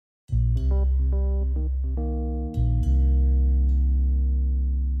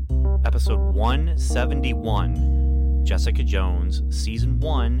episode 171, Jessica Jones, Season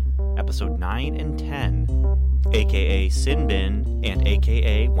 1, Episode 9 and 10, aka Sin Bin and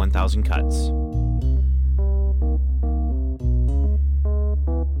aka 1000 Cuts.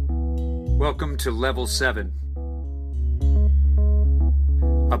 Welcome to Level 7,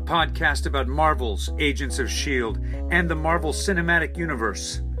 a podcast about Marvel's Agents of S.H.I.E.L.D. and the Marvel Cinematic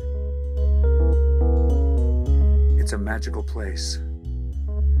Universe. It's a magical place.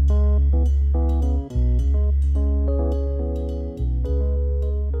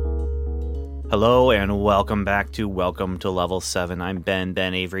 Hello and welcome back to Welcome to Level 7. I'm Ben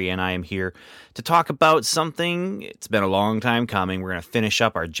Avery, and I am here to talk about something. It's been a long time coming. We're going to finish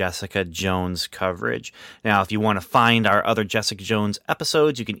up our Jessica Jones coverage. Now, if you want to find our other Jessica Jones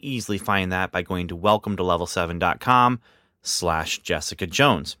episodes, you can easily find that by going to welcometolevel7.com/Jessica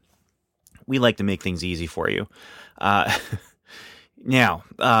Jones. We like to make things easy for you. Now,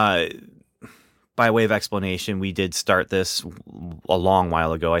 by way of explanation, we did start this a long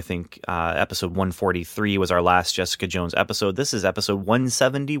while ago. I think episode 143 was our last Jessica Jones episode. This is episode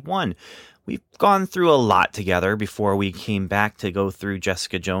 171. We've gone through a lot together before we came back to go through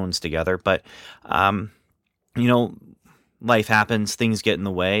Jessica Jones together. But, life happens, things get in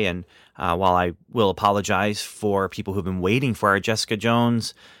the way. And while I will apologize for people who've been waiting for our Jessica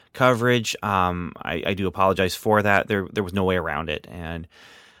Jones coverage, I do apologize for that. There was no way around it. And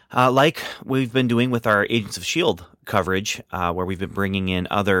like we've been doing with our Agents of S.H.I.E.L.D. coverage, where we've been bringing in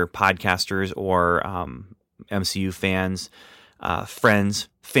other podcasters or MCU fans, friends,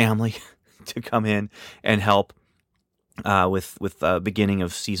 family to come in and help with the beginning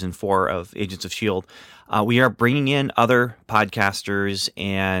of Season 4 of Agents of S.H.I.E.L.D. We are bringing in other podcasters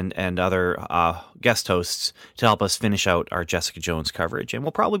and other guest hosts to help us finish out our Jessica Jones coverage. And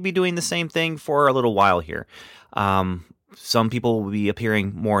we'll probably be doing the same thing for a little while here. Some people will be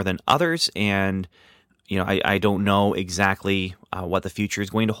appearing more than others, and I don't know exactly what the future is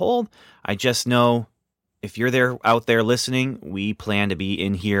going to hold. I just know if you're out there listening, we plan to be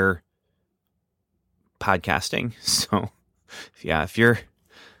in here podcasting. So, yeah, if you're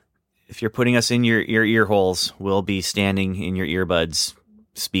putting us in your ear holes, we'll be standing in your earbuds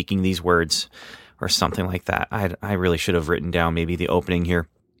speaking these words or something like that. I really should have written down maybe the opening here.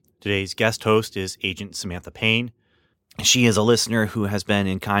 Today's guest host is Agent Samantha Payne. She is a listener who has been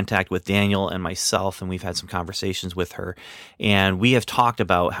in contact with Daniel and myself, and we've had some conversations with her. And we have talked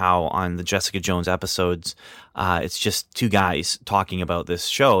about how on the Jessica Jones episodes, it's just two guys talking about this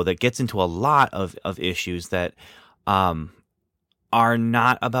show that gets into a lot of issues that are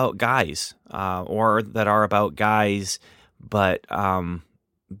not about guys, or that are about guys, but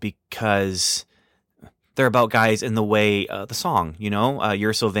because they're about guys in the way the song,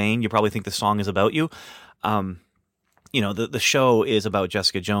 You're So Vain. You probably think the song is about you. The show is about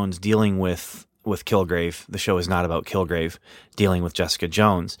Jessica Jones dealing with Kilgrave. The show is not about Kilgrave dealing with Jessica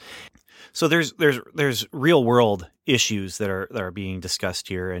Jones. So there's real world issues that are being discussed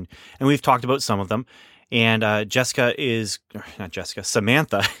here, and we've talked about some of them. And Samantha is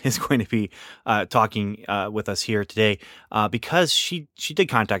going to be talking with us here today because she did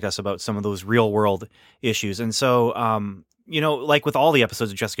contact us about some of those real world issues. And so like with all the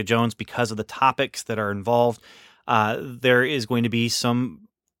episodes of Jessica Jones, because of the topics that are involved, there is going to be some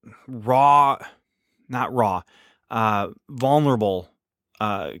vulnerable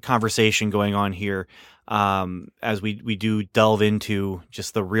conversation going on here as we do delve into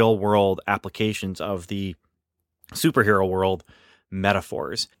just the real world applications of the superhero world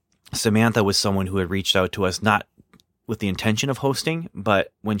metaphors. Samantha was someone who had reached out to us not with the intention of hosting,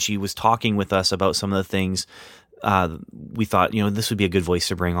 but when she was talking with us about some of the things, we thought, this would be a good voice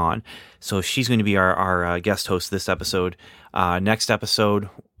to bring on. So she's going to be our guest host this episode. Next episode,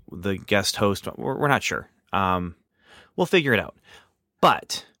 the guest host, we're not sure. We'll figure it out.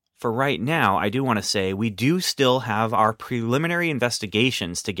 But for right now, I do want to say we do still have our preliminary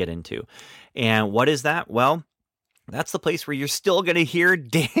investigations to get into. And what is that? Well, that's the place where you're still going to hear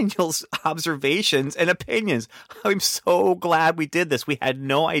Daniel's observations and opinions. I'm so glad we did this. We had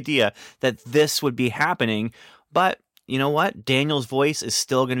no idea that this would be happening. But you know what? Daniel's voice is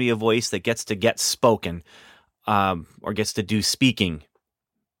still going to be a voice that gets to get spoken, or gets to do speaking.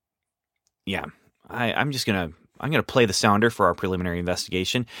 Yeah, I'm going to play the sounder for our preliminary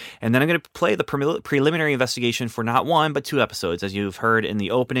investigation, and then I'm going to play the preliminary investigation for not one, but two episodes. As you've heard in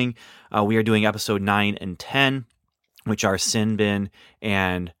the opening, we are doing episode 9 and 10, which are Sin Bin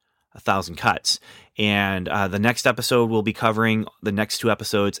and 1000 Cuts. And the next episode we'll be covering the next two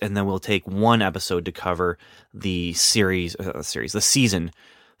episodes, and then we'll take one episode to cover the the season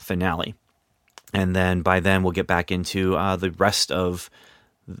finale. And then by then we'll get back into the rest of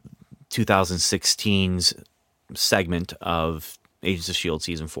 2016's segment of Agents of S.H.I.E.L.D.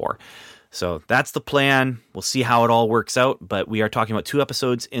 Season 4. So that's the plan. We'll see how it all works out, but we are talking about 2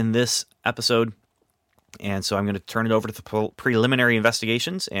 episodes in this episode. And so I'm going to turn it over to the preliminary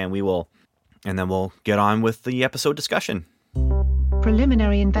investigations, and then we'll get on with the episode discussion.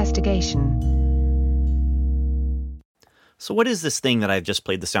 Preliminary investigation. So what is this thing that I've just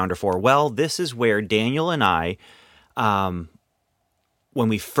played the sounder for? Well, this is where Daniel and I, when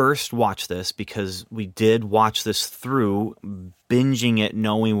we first watched this, because we did watch this through, binging it,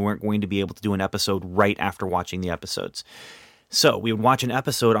 knowing we weren't going to be able to do an episode right after watching the episodes. So we would watch an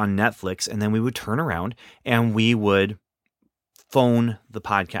episode on Netflix, and then we would turn around and we would phone the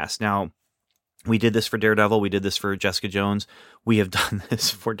podcast. Now, we did this for Daredevil. We did this for Jessica Jones. We have done this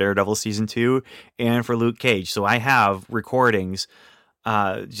for Daredevil Season 2 and for Luke Cage. So I have recordings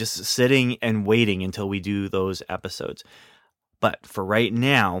just sitting and waiting until we do those episodes. But for right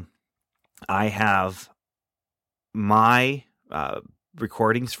now, I have my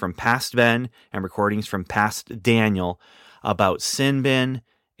recordings from past Ben and recordings from past Daniel about Sin Bin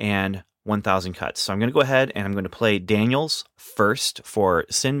and 1000 Cuts. So I'm going to go ahead and I'm going to play Daniel's first for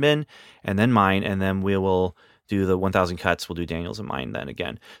Sin Bin, and then mine, and then we will do the 1000 Cuts. We'll do Daniel's and mine then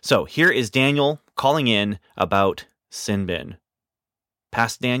again. So here is Daniel calling in about Sin Bin.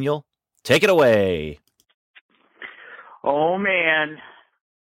 Past Daniel, take it away. Oh, man.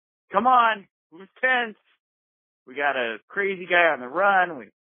 Come on. Who's tense? We got a crazy guy on the run. We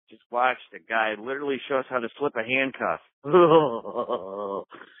just watched a guy literally show us how to slip a handcuff. Oh,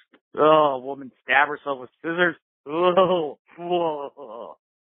 a woman stab herself with scissors. Oh,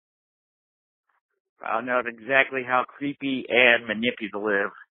 found out exactly how creepy and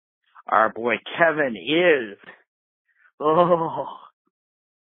manipulative our boy Kevin is. Oh,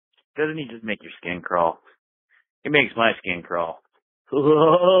 doesn't he just make your skin crawl? He makes my skin crawl.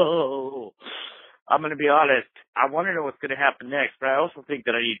 Oh, I'm going to be honest. I want to know what's going to happen next, but I also think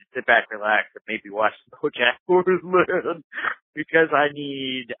that I need to sit back, relax, and maybe watch BoJack Horseman because I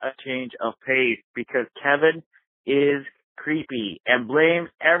need a change of pace because Kevin is creepy and blames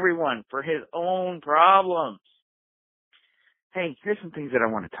everyone for his own problems. Hey, here's some things that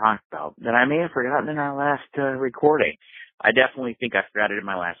I want to talk about that I may have forgotten in our last recording. I definitely think I forgot it in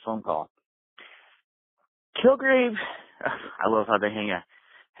my last phone call. Kilgrave, I love how they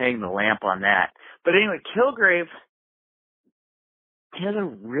hang the lamp on that. But anyway, Kilgrave has a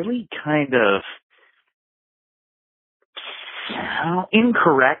really kind of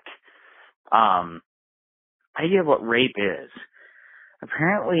incorrect idea of what rape is.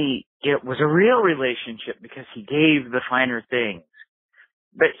 Apparently, it was a real relationship because he gave the finer things.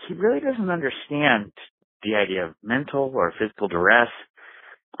 But he really doesn't understand the idea of mental or physical duress.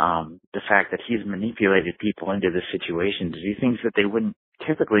 The fact that he's manipulated people into this situation to do things that they wouldn't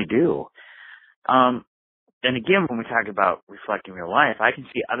typically do. And again, when we talk about reflecting real life, I can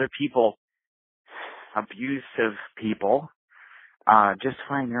see other people, abusive people,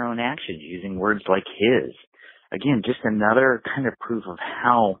 justifying their own actions using words like his. Again, just another kind of proof of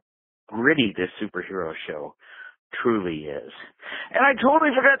how gritty this superhero show truly is. And I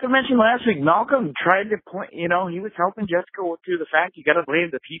totally forgot to mention last week, Malcolm tried to point, he was helping Jessica through the fact you got to blame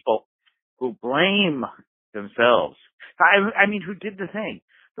the people who blame themselves. I mean, who did the thing.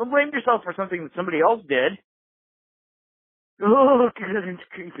 Don't blame yourself for something that somebody else did. Oh, it's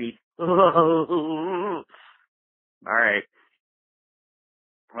creepy. Oh. All right.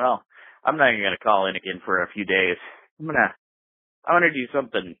 Well, I'm not even going to call in again for a few days. I'm going to do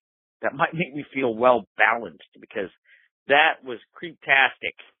something that might make me feel well balanced because that was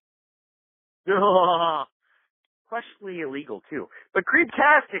creeptastic. Oh, questionably illegal too, but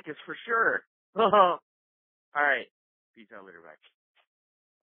creeptastic is for sure. Oh. All right. Peace out later, bye.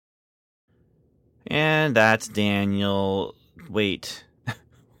 And that's Daniel. Wait.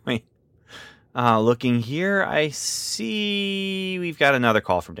 Looking here, I see we've got another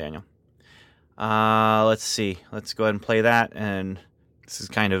call from Daniel. Let's see. Let's go ahead and play that. And this is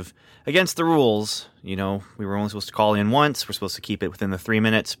kind of against the rules. We were only supposed to call in once. We're supposed to keep it within the 3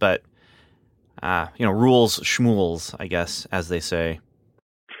 minutes, but, rules schmools, I guess, as they say.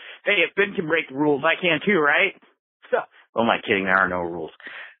 Hey, if Ben can break the rules, I can too, right? Oh, my kidding. There are no rules.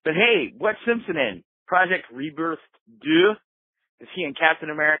 But hey, what's Simpson in? Project Rebirth 2? Is he in Captain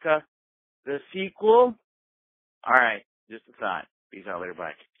America? The sequel? All right. Just a thought. Peace out later.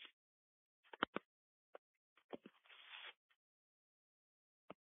 Bye.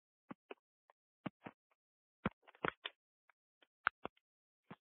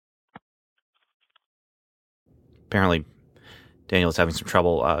 Apparently, Daniel's having some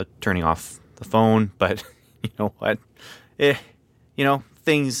trouble turning off the phone, but you know what?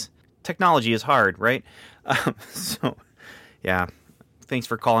 Things technology is hard, right? So, yeah. Thanks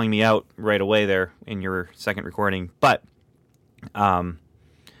for calling me out right away there in your second recording. But,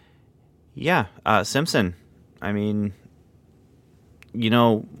 Simpson. I mean,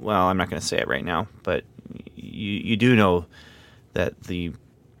 well, I'm not going to say it right now, but you do know that the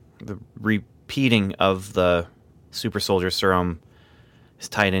repeating of the super soldier serum is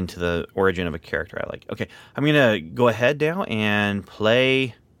tied into the origin of a character I like. Okay, I'm going to go ahead now and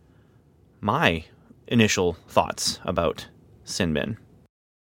play my initial thoughts about Sin Bin.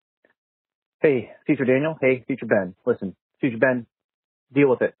 Hey, Future Daniel. Hey, Future Ben. Listen, Future Ben, deal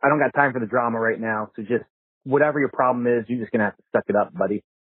with it. I don't got time for the drama right now, so just whatever your problem is, you're just going to have to suck it up, buddy,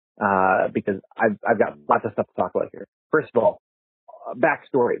 because I've got lots of stuff to talk about here. First of all,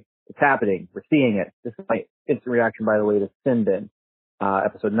 backstory. It's happening. We're seeing it. This is my instant reaction, by the way, to Sin Bin,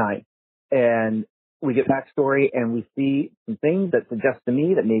 episode 9. And we get backstory and we see some things that suggest to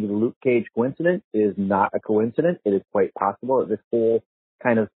me that maybe the Luke Cage coincidence is not a coincidence. It is quite possible that this whole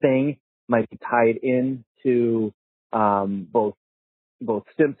kind of thing might be tied into both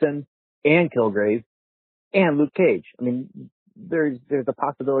Simpson and Kilgrave and Luke Cage. I mean, there's a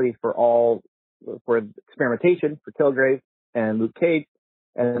possibility for experimentation for Kilgrave and Luke Cage,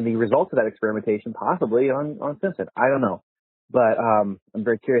 and the results of that experimentation possibly on Simpson. I don't know, but I'm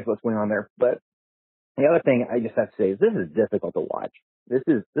very curious what's going on there. But the other thing I just have to say is this is difficult to watch. This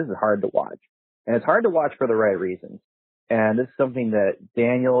is hard to watch, and it's hard to watch for the right reasons. And this is something that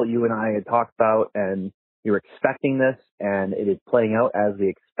Daniel, you and I had talked about, and you were expecting this, and it is playing out as we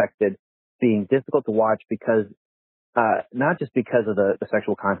expected, being difficult to watch because, not just because of the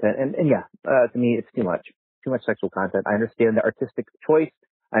sexual content, and to me, it's too much sexual content. I understand the artistic choice.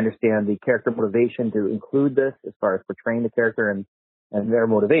 I understand the character motivation to include this as far as portraying the character and their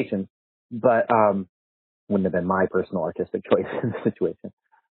motivation, but, wouldn't have been my personal artistic choice in the situation.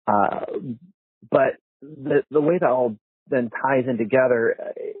 But the way that all then ties in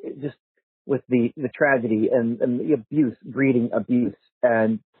together, just with the tragedy and the abuse, breeding abuse,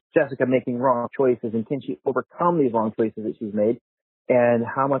 and Jessica making wrong choices, and can she overcome these wrong choices that she's made, and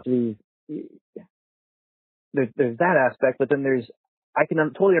how much of these, there's that aspect, but then I can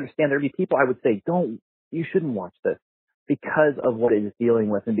totally understand there'd be people I would say, you shouldn't watch this because of what it is dealing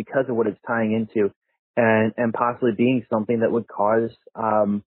with and because of what it's tying into, and possibly being something that would cause,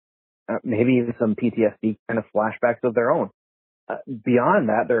 maybe even some PTSD kind of flashbacks of their own. Beyond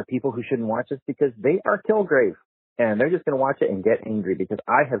that, there are people who shouldn't watch this because they are Kilgrave, and they're just going to watch it and get angry, because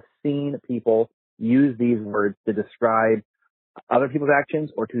I have seen people use these words to describe other people's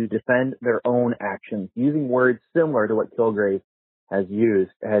actions or to defend their own actions, using words similar to what Kilgrave has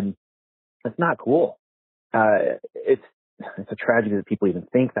used, and it's not cool. It's a tragedy that people even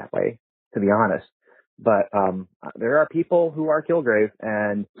think that way, to be honest. But there are people who are Kilgrave,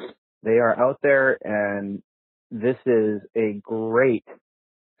 and they are out there, and this is a great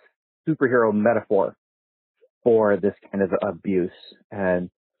superhero metaphor for this kind of abuse. And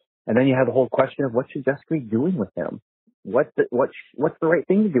then you have the whole question of what should Jessica be doing with him? What's the right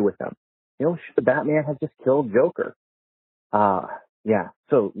thing to do with him? Should the Batman have just killed Joker?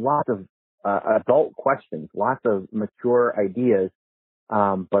 So lots of adult questions, lots of mature ideas,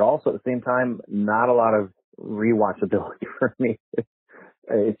 but also at the same time, not a lot of rewatchability for me.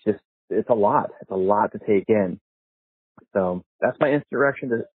 It's a lot. It's a lot to take in. So that's my instant reaction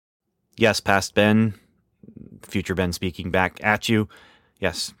to. Yes, past Ben, future Ben speaking back at you.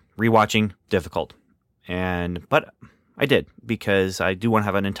 Yes, rewatching, difficult. But I did, because I do want to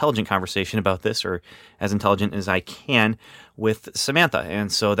have an intelligent conversation about this, or as intelligent as I can, with Samantha.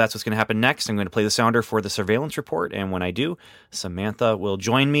 And so that's what's going to happen next. I'm going to play the sounder for the surveillance report. And when I do, Samantha will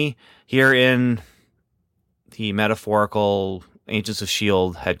join me here in the metaphorical Agents of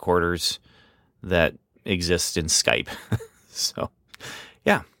S.H.I.E.L.D. headquarters that exist in Skype. So,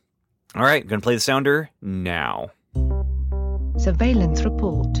 yeah. All right, I'm going to play the sounder now. Surveillance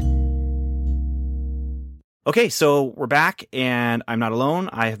report. Okay, so we're back, and I'm not alone.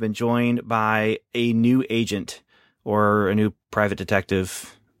 I have been joined by a new agent, or a new private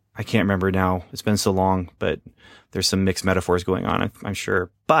detective. I can't remember now. It's been so long, but there's some mixed metaphors going on, I'm sure.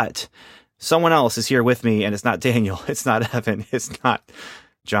 But someone else is here with me, and it's not Daniel. It's not Evan. It's not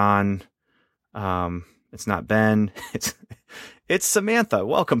John. It's not Ben. It's Samantha.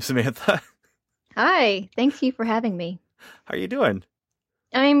 Welcome, Samantha. Hi. Thank you for having me. How are you doing?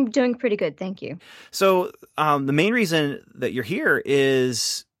 I'm doing pretty good. Thank you. So the main reason that you're here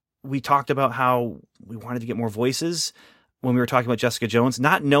is we talked about how we wanted to get more voices when we were talking about Jessica Jones,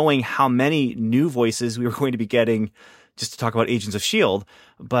 not knowing how many new voices we were going to be getting just to talk about Agents of S.H.I.E.L.D.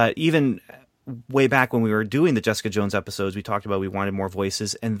 But even way back when we were doing the Jessica Jones episodes, we talked about we wanted more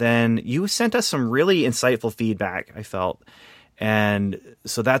voices, and then you sent us some really insightful feedback, I felt. And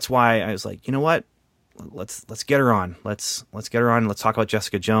so that's why I was like, you know what? Let's get her on. Let's get her on. Let's talk about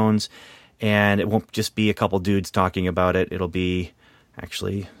Jessica Jones. And it won't just be a couple dudes talking about it. It'll be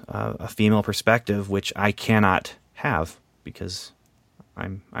actually a female perspective, which I cannot have because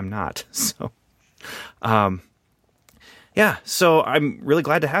I'm not. So, yeah. So I'm really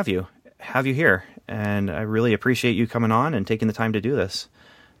glad to have you here, and I really appreciate you coming on and taking the time to do this.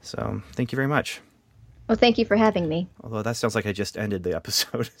 So thank you very much. Well, thank you for having me. Although that sounds like I just ended the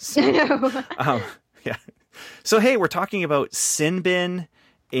episode. I know. Yeah. So, hey, we're talking about Sin Bin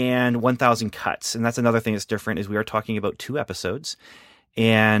and 1000 Cuts. And that's another thing that's different is we are talking about 2 episodes.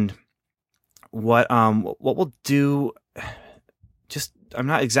 And what we'll do, just, I'm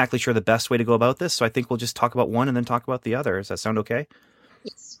not exactly sure the best way to go about this. So I think we'll just talk about one and then talk about the other. Does that sound okay?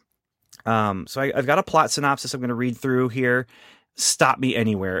 Yes. So I've got a plot synopsis I'm going to read through here. Stop me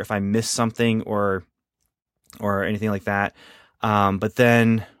anywhere if I miss something or anything like that. But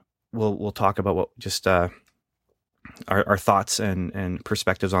then we'll talk about what just our thoughts and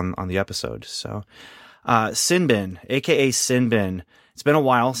perspectives on the episode. So Sin Bin, aka Sin Bin. It's been a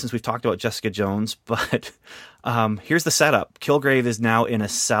while since we've talked about Jessica Jones, but here's the setup. Kilgrave is now in a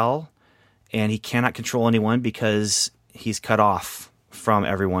cell, and he cannot control anyone because he's cut off from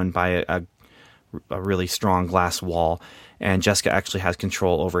everyone by a really strong glass wall, and Jessica actually has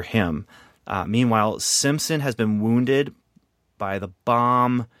control over him. Meanwhile, Simpson has been wounded by the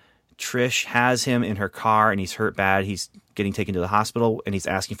bomb. Trish has him in her car, and he's hurt bad. He's getting taken to the hospital, and he's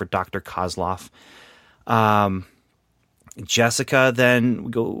asking for Dr. Kozlov. Jessica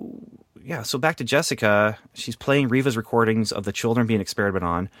then so back to Jessica. She's playing Reva's recordings of the children being experimented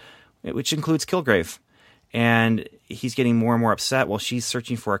on, which includes Kilgrave. And he's getting more and more upset while she's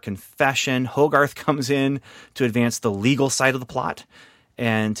searching for a confession. Hogarth comes in to advance the legal side of the plot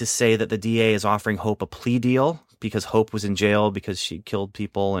and to say that the DA is offering Hope a plea deal because Hope was in jail because she killed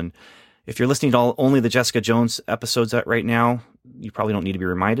people. And if you're listening to only the Jessica Jones episodes right now, you probably don't need to be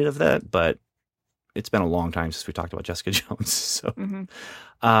reminded of that, but it's been a long time since we talked about Jessica Jones. So,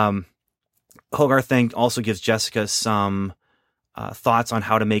 Hogarth then also gives Jessica some thoughts on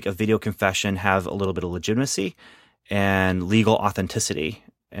how to make a video confession have a little bit of legitimacy and legal authenticity.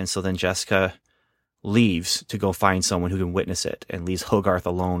 And so then Jessica leaves to go find someone who can witness it and leaves Hogarth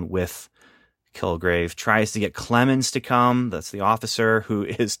alone with Kilgrave. Tries to get Clemens to come. That's the officer who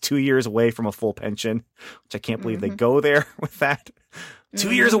is 2 years away from a full pension, which I can't believe they go there with that.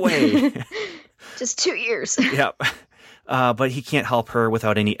 2 years away. Just 2 years. Yep. But he can't help her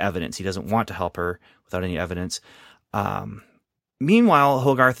without any evidence. He doesn't want to help her without any evidence. Meanwhile,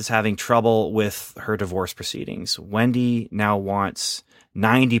 Hogarth is having trouble with her divorce proceedings. Wendy now wants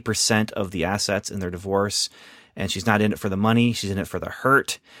 90% of the assets in their divorce, and she's not in it for the money. She's in it for the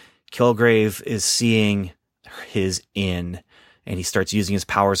hurt. Kilgrave is seeing his in, and he starts using his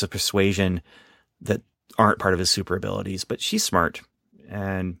powers of persuasion that aren't part of his super abilities, but she's smart.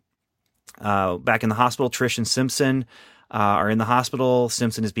 And back in the hospital, Trish and Simpson are in the hospital.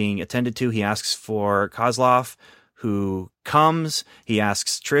 Simpson is being attended to. He asks for Kozlov, who comes. He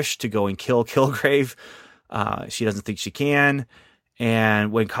asks Trish to go and kill Kilgrave. She doesn't think she can.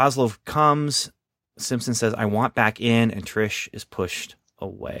 And when Kozlov comes, Simpson says, "I want back in," and Trish is pushed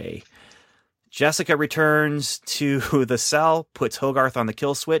away. Jessica returns to the cell, puts Hogarth on the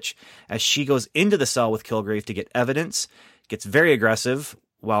kill switch as she goes into the cell with Kilgrave to get evidence. Gets very aggressive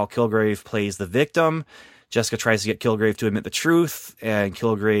while Kilgrave plays the victim. Jessica tries to get Kilgrave to admit the truth, and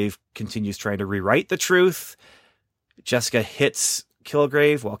Kilgrave continues trying to rewrite the truth. Jessica hits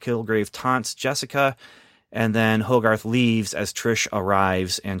Kilgrave while Kilgrave taunts Jessica, and then Hogarth leaves as Trish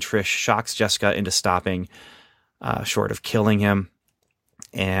arrives, and Trish shocks Jessica into stopping, short of killing him.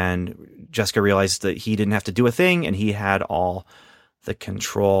 And Jessica realizes that he didn't have to do a thing, and he had all the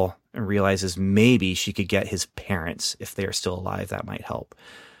control, and realizes maybe she could get his parents if they are still alive. That might help.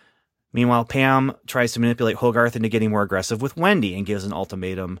 Meanwhile, Pam tries to manipulate Hogarth into getting more aggressive with Wendy and gives an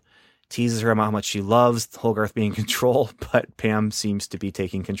ultimatum. Teases her about how much she loves Hogarth being in control, but Pam seems to be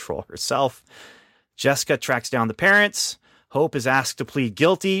taking control herself. Jessica tracks down the parents. Hope is asked to plead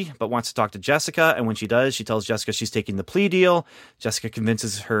guilty, but wants to talk to Jessica, and when she does, she tells Jessica she's taking the plea deal. Jessica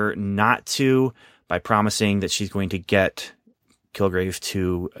convinces her not to by promising that she's going to get Kilgrave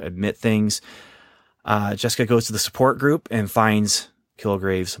to admit things. Jessica goes to the support group and finds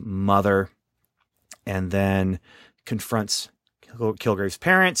Kilgrave's mother, and then confronts Kilgrave's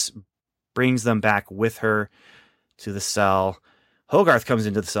parents, brings them back with her to the cell. Hogarth comes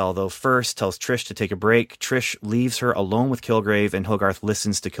into the cell, though, first, tells Trish to take a break. Trish leaves her alone with Kilgrave, and Hogarth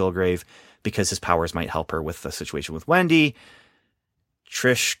listens to Kilgrave because his powers might help her with the situation with Wendy.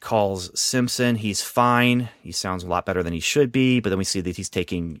 Trish calls Simpson. He's fine. He sounds a lot better than he should be, but then we see that he's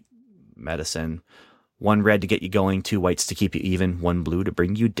taking medicine. 1 red to get you going, 2 whites to keep you even, 1 blue to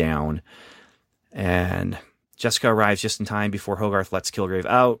bring you down. And Jessica arrives just in time before Hogarth lets Kilgrave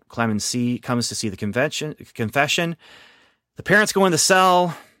out. Clemency comes to see the confession. The parents go in the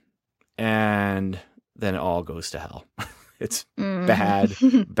cell, and then it all goes to hell. It's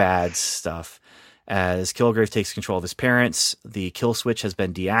bad stuff. As Kilgrave takes control of his parents, the kill switch has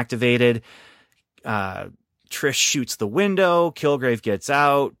been deactivated. Trish shoots the window. Kilgrave gets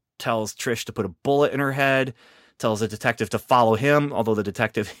out, tells Trish to put a bullet in her head, tells the detective to follow him, although the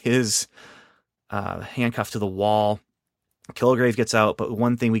detective is handcuffed to the wall. Kilgrave gets out, but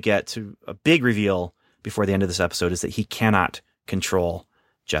one thing we get to a big reveal before the end of this episode is that he cannot control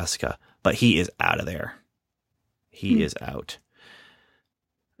Jessica, but he is out of there. He is out.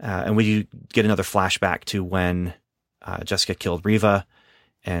 And we get another flashback to when Jessica killed Riva,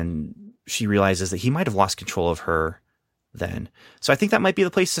 and she realizes that he might have lost control of her then. So I think that might be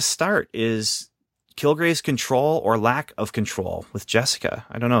the place to start, is Kilgrave's control or lack of control with Jessica.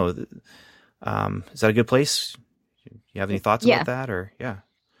 I don't know. Is that a good place? You have any thoughts about that? Or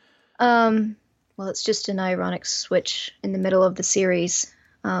Well, it's just an ironic switch in the middle of the series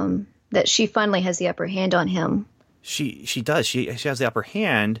that she finally has the upper hand on him. She does. She has the upper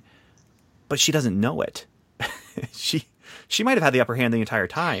hand, but she doesn't know it. she might have had the upper hand the entire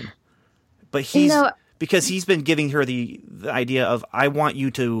time, but because he's been giving her the idea of, I want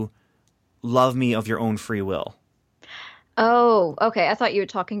you to love me of your own free will. Oh, okay. I thought you were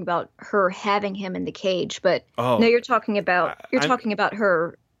talking about her having him in the cage, but no, you're talking about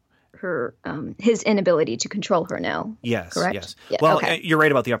her his inability to control her now. Yes, correct? Yes. Yeah, well, okay. You're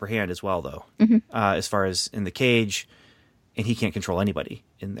right about the upper hand as well, though. Mm-hmm. As far as in the cage, and he can't control anybody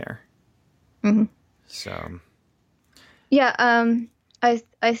in there. Mm-hmm. So, yeah, I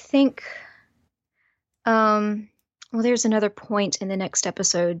think, well, there's another point in the next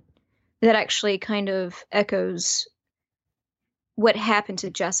episode that actually kind of echoes what happened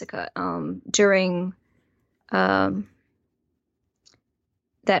to Jessica during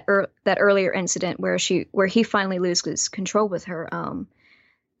that earlier incident where he finally loses control with her.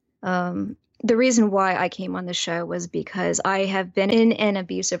 The reason why I came on the show was because I have been in an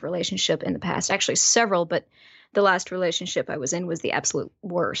abusive relationship in the past, actually several, but the last relationship I was in was the absolute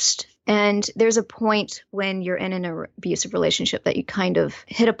worst. And there's a point when you're in an abusive relationship that you kind of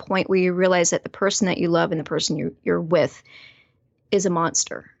hit a point where you realize that the person that you love and the person you're with is a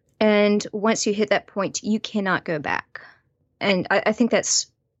monster. And once you hit that point, you cannot go back. And I think that's,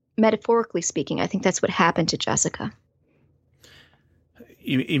 metaphorically speaking, I think that's what happened to Jessica.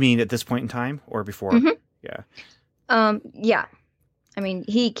 You mean at this point in time or before? Mm-hmm. Yeah. Yeah. I mean,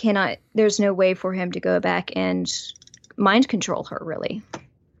 he cannot, there's no way for him to go back and mind control her, really.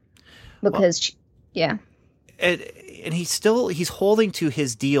 Because, yeah. And he's holding to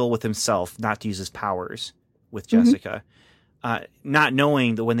his deal with himself not to use his powers with Jessica. Not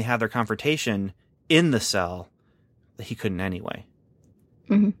knowing that when they have their confrontation in the cell, that he couldn't anyway.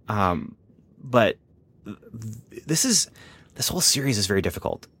 Mm-hmm. But this whole series is very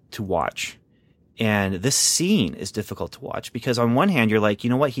difficult to watch. And this scene is difficult to watch because on one hand, you're like, you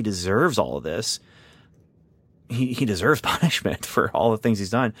know what? He deserves all of this. He deserves punishment for all the things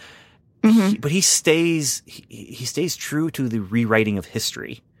he's done. Mm-hmm. But he stays true to the rewriting of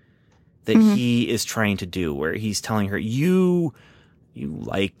history that he is trying to do, where he's telling her, you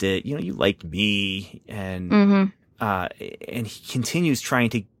liked it, you liked me. And he continues trying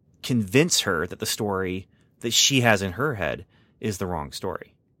to convince her that the story that she has in her head is the wrong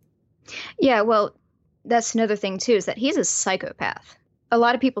story. Yeah, well, that's another thing, too, is that he's a psychopath. A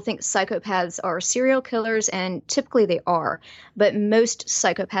lot of people think psychopaths are serial killers, and typically they are. But most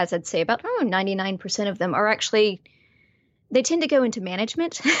psychopaths, I'd say about 99% of them are actually, they tend to go into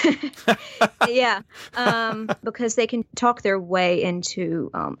management. Yeah, because they can talk their way into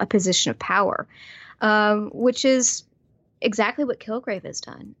a position of power, which is exactly what Kilgrave has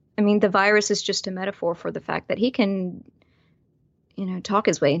done. I mean, the virus is just a metaphor for the fact that he can, talk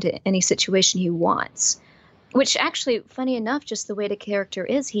his way into any situation he wants. Which actually, funny enough, just the way the character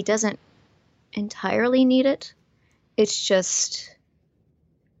is, he doesn't entirely need it. It's just...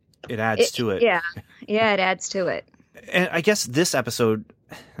 It adds to it. Yeah, it adds to it. And I guess this episode,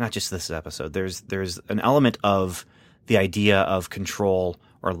 not just this episode, there's an element of the idea of control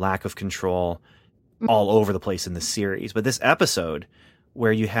or lack of control all over the place in the series. But this episode,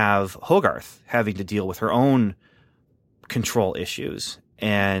 where you have Hogarth having to deal with her own control issues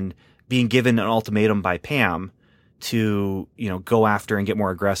and being given an ultimatum by Pam to, go after and get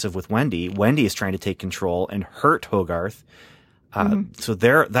more aggressive with Wendy. Wendy is trying to take control and hurt Hogarth. So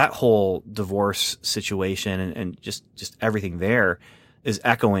that whole divorce situation and just everything there is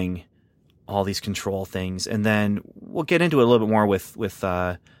echoing all these control things. And then we'll get into it a little bit more with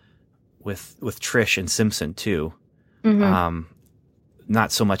Trish and Simpson too.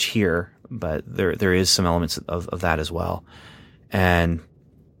 Not so much here, but there is some elements of that as well. And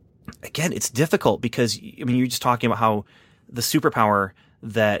again, it's difficult because, you're just talking about how the superpower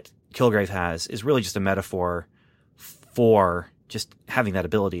that Kilgrave has is really just a metaphor for just having that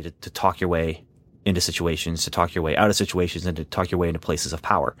ability to talk your way into situations, to talk your way out of situations, and to talk your way into places of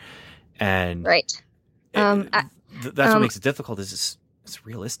power. And right. That's what makes it difficult is it's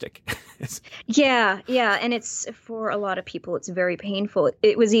realistic. Yeah. And it's, for a lot of people, it's very painful.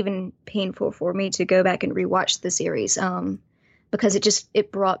 It was even painful for me to go back and rewatch the series because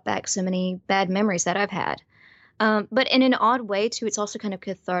it brought back so many bad memories that I've had. But in an odd way, too, it's also kind of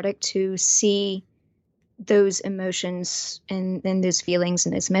cathartic to see those emotions and those feelings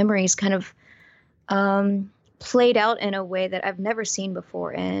and those memories kind of played out in a way that I've never seen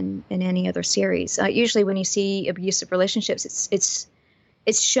before in any other series. Usually when you see abusive relationships,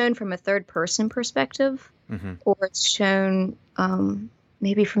 it's shown from a third person perspective, or it's shown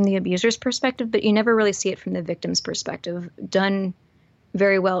maybe from the abuser's perspective, but you never really see it from the victim's perspective done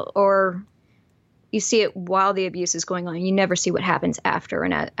very well. Or you see it while the abuse is going on. You never see what happens after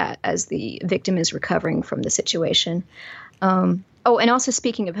and as the victim is recovering from the situation. And also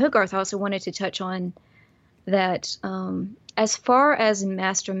speaking of Hogarth, I also wanted to touch on that as far as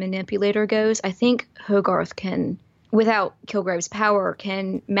Master Manipulator goes, I think Hogarth can, without Kilgrave's power,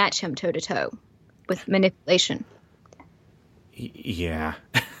 can match him toe-to-toe with manipulation. Yeah.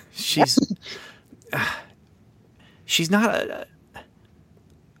 She's not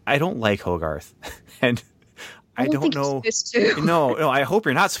I don't like Hogarth. And I don't know. No, I hope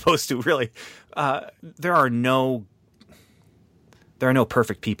you're not supposed to, really. There are no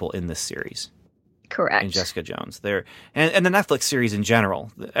perfect people in this series. Correct. In Jessica Jones. And the Netflix series in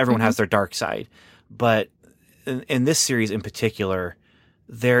general, everyone has their dark side. But in this series in particular,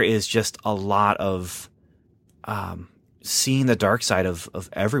 there is just a lot of seeing the dark side of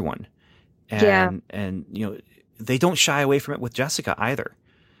everyone. And they don't shy away from it with Jessica either.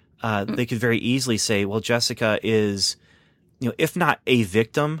 They could very easily say, well, Jessica is, if not a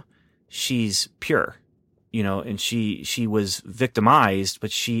victim, she's pure, and she was victimized,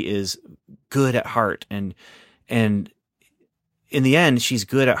 but she is good at heart. And in the end, she's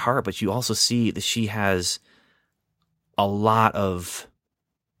good at heart, but you also see that she has a lot of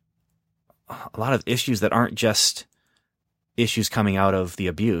issues that aren't just issues coming out of the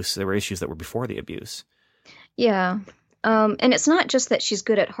abuse. There were issues that were before the abuse. Yeah. And it's not just that she's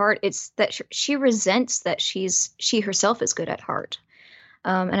good at heart, it's that she resents that she herself is good at heart.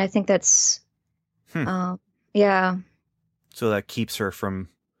 And I think that's, yeah. So that keeps her from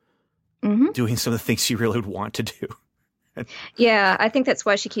doing some of the things she really would want to do. Yeah, I think that's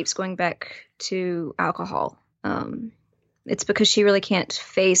why she keeps going back to alcohol. It's because she really can't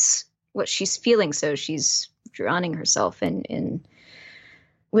face what she's feeling, so she's drowning herself in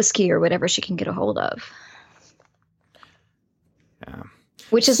whiskey or whatever she can get a hold of. Yeah.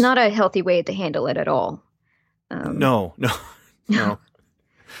 Which is not a healthy way to handle it at all. No.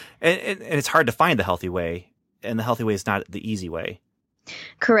 And it's hard to find the healthy way, and the healthy way is not the easy way.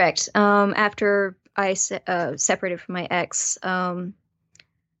 Correct. After I separated from my ex, I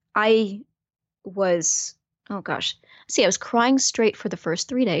was, I was crying straight for the first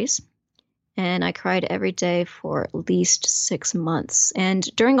 3 days, and I cried every day for at least 6 months. And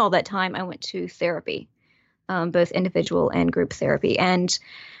during all that time, I went to therapy. Both individual and group therapy. And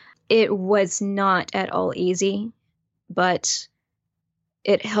it was not at all easy, but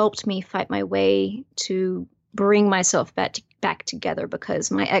it helped me fight my way to bring myself back together,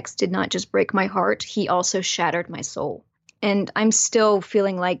 because my ex did not just break my heart, he also shattered my soul. And I'm still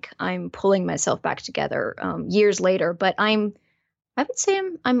feeling like I'm pulling myself back together years later, but I would say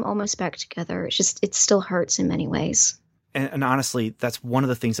I'm almost back together. It's just, it still hurts in many ways. And honestly, that's one of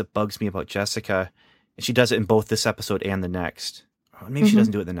the things that bugs me about Jessica. She does it in both this episode and the next. Maybe she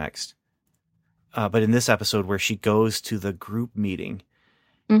doesn't do it in the next. But in this episode where she goes to the group meeting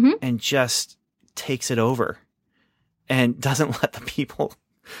and just takes it over and doesn't let the people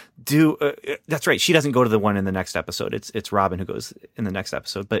do. That's right. She doesn't go to the one in the next episode. It's Robin who goes in the next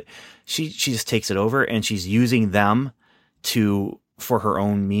episode. But she just takes it over, and she's using them for her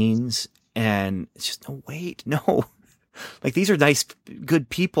own means. And it's just, no, wait, no. Like, these are nice, good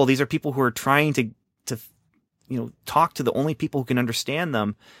people. These are people who are trying to talk to the only people who can understand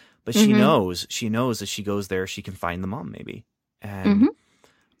them. But she knows that she goes there, she can find the mom maybe. And,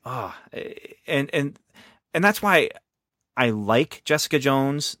 and that's why I like Jessica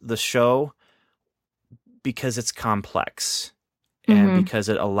Jones, the show, because it's complex and because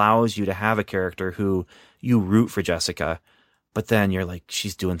it allows you to have a character who you root for Jessica, but then you're like,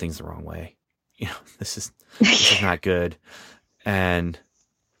 she's doing things the wrong way. This is not good. And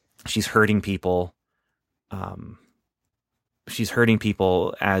she's hurting people. She's hurting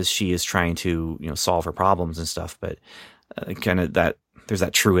people as she is trying to, solve her problems and stuff. But kind of there's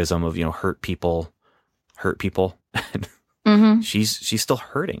that truism of, hurt people. She's still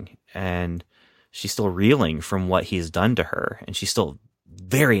hurting, and she's still reeling from what he's done to her. And she's still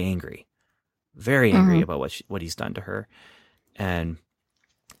very angry about what he's done to her. And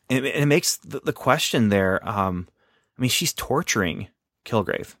it makes the question there. She's torturing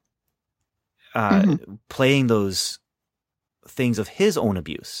Kilgrave, playing those things of his own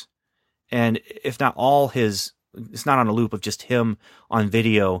abuse. And if not all his, it's not on a loop of just him on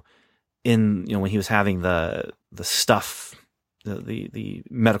video in, when he was having the stuff, the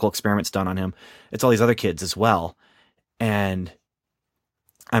medical experiments done on him. It's all these other kids as well. And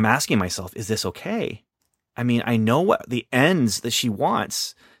I'm asking myself, is this okay? I know what the ends that she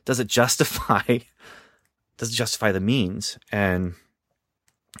wants. Does it justify the means? And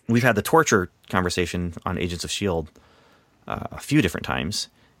we've had the torture conversation on Agents of S.H.I.E.L.D. A few different times.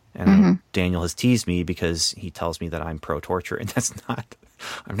 And Daniel has teased me because he tells me that I'm pro-torture, and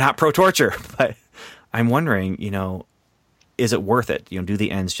I'm not pro-torture, but I'm wondering, is it worth it? Do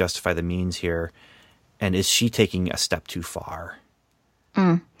the ends justify the means here? And is she taking a step too far?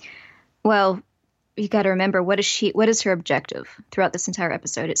 Well, you got to remember, what is her objective throughout this entire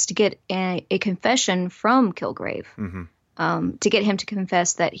episode? It's to get a confession from Kilgrave, to get him to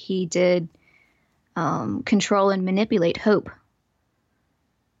confess that he did control and manipulate Hope.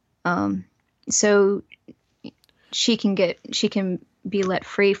 So she can be let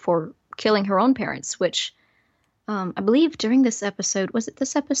free for killing her own parents, which I believe during this episode, was it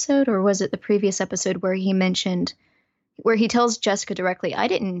this episode or was it the previous episode where he tells Jessica directly, I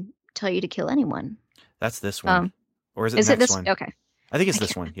didn't tell you to kill anyone. That's this one. Or is it the next one? Okay. I think it's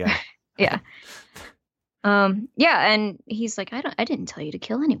this one. Yeah. Yeah. Yeah. And he's like, I didn't tell you to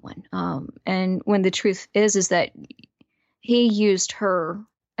kill anyone. And when the truth is that he used her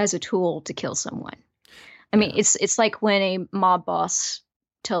as a tool to kill someone. It's like when a mob boss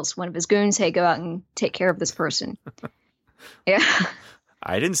tells one of his goons, hey, go out and take care of this person. Yeah.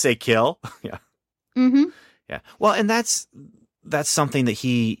 I didn't say kill. Yeah. Yeah. Well, and that's something that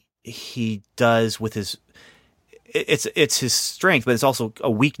he does with his, it's his strength, but it's also a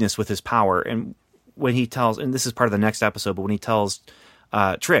weakness with his power. And when he tells, and this is part of the next episode, but when he tells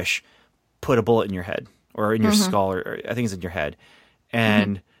Trish, put a bullet in your head or in your skull, or I think it's in your head.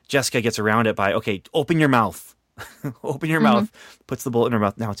 And Jessica gets around it by, okay, open your mouth. Open your mouth, puts the bullet in her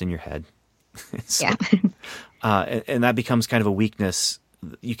mouth. Now it's in your head. So, yeah. And that becomes kind of a weakness.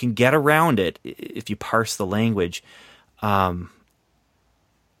 You can get around it if you parse the language. But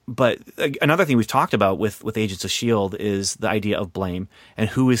another thing we've talked about with Agents of S.H.I.E.L.D. is the idea of blame and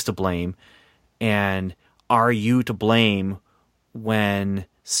who is to blame. And are you to blame when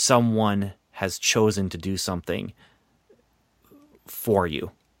someone has chosen to do something for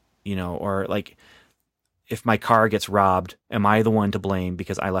you? Or like, if my car gets robbed, am I the one to blame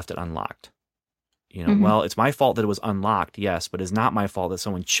because I left it unlocked? Well, it's my fault that it was unlocked, yes, but it's not my fault that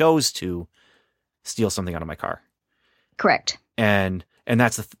someone chose to steal something out of my car. Correct. And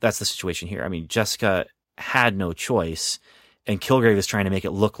that's the situation here. Jessica had no choice, and Kilgrave is trying to make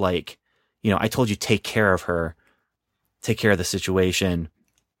it look like, I told you take care of her, take care of the situation,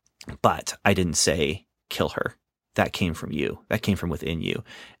 but I didn't say kill her. That came from you. That came from within you.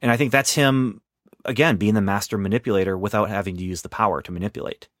 And I think that's him, again, being the master manipulator without having to use the power to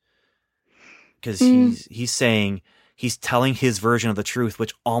manipulate. Because he's saying, he's telling his version of the truth,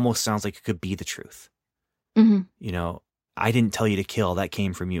 which almost sounds like it could be the truth. I didn't tell you to kill. That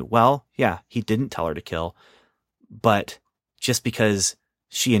came from you. Well, yeah, he didn't tell her to kill. But just because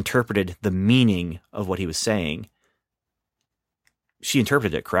she interpreted the meaning of what he was saying, she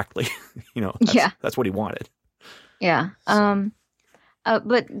interpreted it correctly. That's what he wanted. Yeah.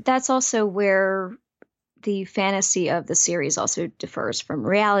 But that's also where the fantasy of the series also differs from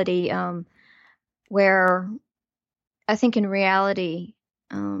reality, where I think in reality,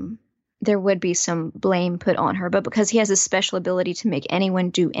 there would be some blame put on her, but because he has a special ability to make anyone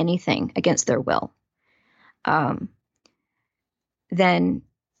do anything against their will, then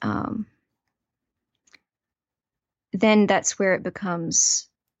that's where it becomes,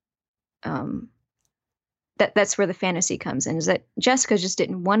 that's where the fantasy comes in, is that Jessica just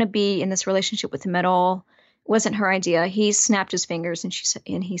didn't want to be in this relationship with him at all. It wasn't her idea. He snapped his fingers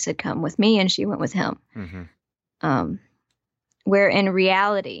and he said, come with me. And she went with him. Mm-hmm. Where in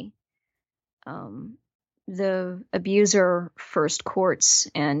reality, the abuser first courts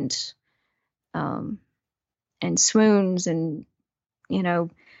and swoons and,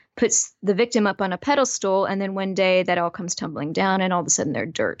 puts the victim up on a pedestal. And then one day that all comes tumbling down and all of a sudden they're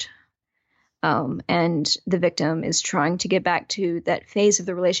dirt. And the victim is trying to get back to that phase of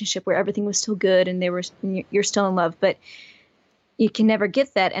the relationship where everything was still good and you're still in love, but you can never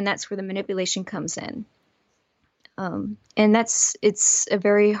get that. And that's where the manipulation comes in. And it's a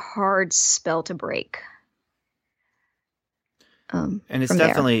very hard spell to break. And it's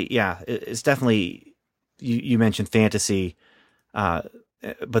definitely, it's definitely, you mentioned fantasy,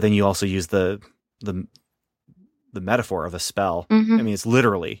 but then you also use the metaphor of a spell. Mm-hmm. I mean, it's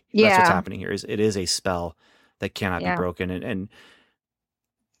literally, that's what's happening here. It is a spell that cannot be broken. And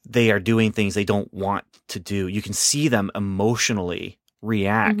they are doing things they don't want to do. You can see them emotionally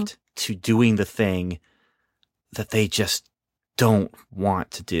react to doing the thing that they just don't want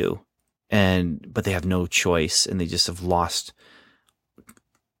to do. But they have no choice and they just have lost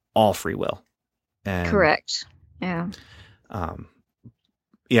all free will. Correct. Yeah.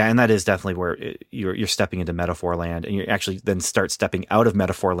 Yeah, and that is definitely where you're stepping into metaphor land, and you actually then start stepping out of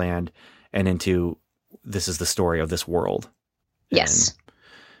metaphor land and into this is the story of this world. Yes.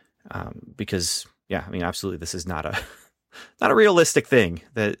 And, because I mean, absolutely, this is not a realistic thing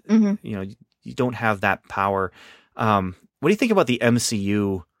that you don't have that power. What do you think about the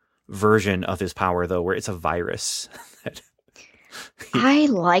MCU version of his power, though, where it's a virus? I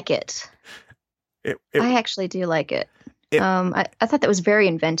like it. I actually do like it. I thought that was very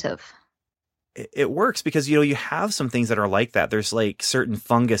inventive. It works because, you have some things that are like that. There's like certain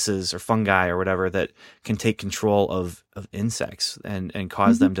funguses or fungi or whatever that can take control of insects and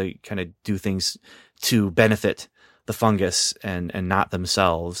cause them to kind of do things to benefit the fungus and not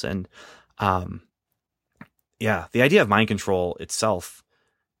themselves. And, the idea of mind control itself,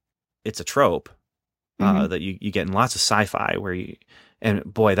 it's a trope, that you get in lots of sci-fi and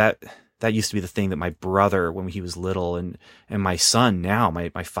boy, that used to be the thing that my brother, when he was little, and my son now, my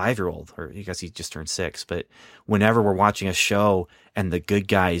 5-year-old, or I guess he just turned 6, but whenever we're watching a show and the good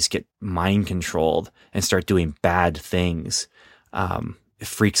guys get mind controlled and start doing bad things, it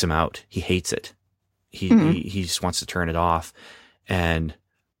freaks him out. He hates it. He just wants to turn it off. And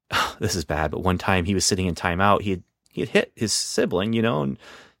this is bad, but one time he was sitting in timeout. He had hit his sibling, and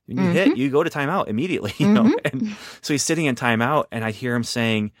when you hit, you go to timeout immediately, And so he's sitting in timeout, and I hear him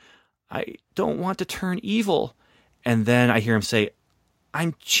saying, I don't want to turn evil. And then I hear him say,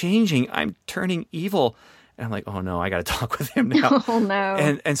 I'm changing. I'm turning evil. And I'm like, oh no, I got to talk with him now. Oh no.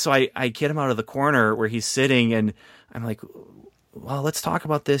 And so I get him out of the corner where he's sitting, and I'm like, well, let's talk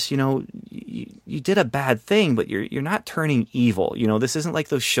about this. You did a bad thing, but you're not turning evil. This isn't like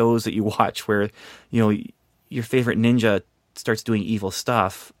those shows that you watch where, your favorite ninja starts doing evil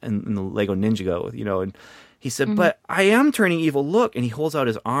stuff in the Lego Ninjago, and he said, but I am turning evil. Look. And he holds out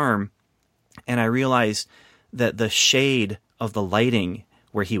his arm. And I realized that the shade of the lighting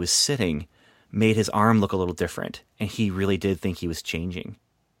where he was sitting made his arm look a little different. And he really did think he was changing.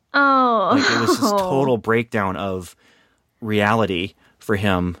 Oh. Like it was this total breakdown of reality for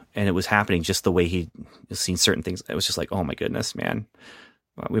him. And it was happening just the way he'd seen certain things. It was just like, oh my goodness, man.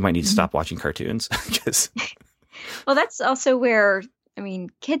 We might need to stop watching cartoons. Well, that's also where,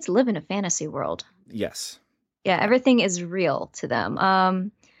 kids live in a fantasy world. Yes. Yeah, everything is real to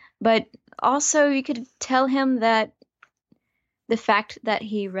them. But also you could tell him that the fact that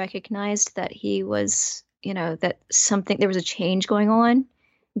he recognized that he was, that there was a change going on,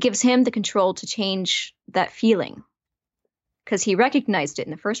 gives him the control to change that feeling because he recognized it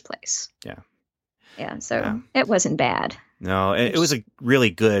in the first place. Yeah. Yeah. So it wasn't bad. No, it was a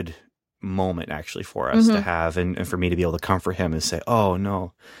really good moment actually for us to have and for me to be able to comfort him and say, oh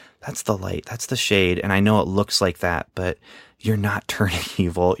no, that's the light, that's the shade. And I know it looks like that, but you're not turning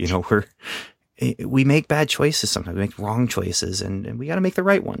evil. We make bad choices sometimes. We make wrong choices and we got to make the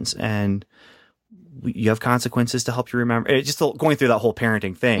right ones. And you have consequences to help you remember. It's just going through that whole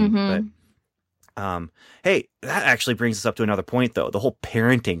parenting thing. But hey, that actually brings us up to another point though. The whole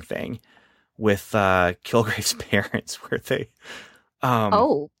parenting thing with Kilgrave's parents where they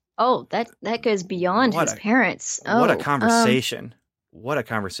that goes beyond his parents. What a conversation. What a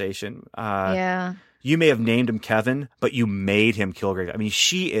conversation. Yeah. You may have named him Kevin, but you made him Kilgrave. I mean,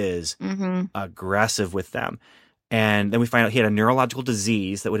 she is aggressive with them. And then we find out he had a neurological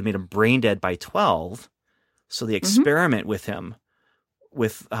disease that would have made him brain dead by 12. So the experiment with him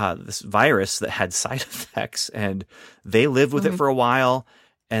with this virus that had side effects, and they lived with it for a while,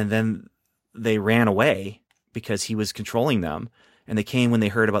 and then they ran away because he was controlling them. And they came when they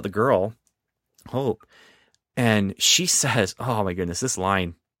heard about the girl, Hope. And she says, oh my goodness, this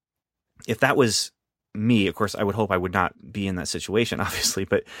line, if that was me, of course, I would hope I would not be in that situation, obviously.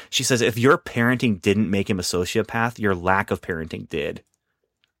 But she says, if your parenting didn't make him a sociopath, your lack of parenting did.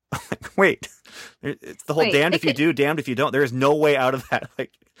 Like, wait, it's the whole damned if you do, damned if you don't. There is no way out of that.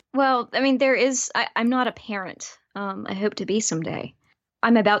 Like, well, I mean, I'm not a parent. I hope to be someday.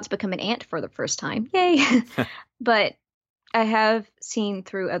 I'm about to become an aunt for the first time. Yay. But I have seen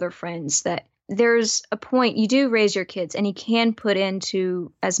through other friends that there's a point you do raise your kids and you can put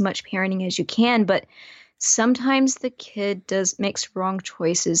into as much parenting as you can, but sometimes the kid makes wrong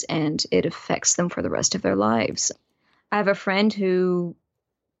choices and it affects them for the rest of their lives. I have a friend who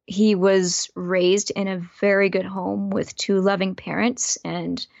he was raised in a very good home with 2 loving parents,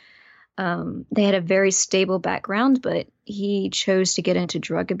 and they had a very stable background, but he chose to get into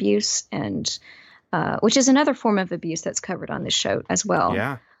drug abuse, and which is another form of abuse that's covered on this show as well.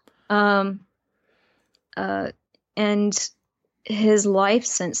 Yeah. And his life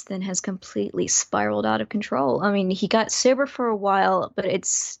since then has completely spiraled out of control. I mean, he got sober for a while, but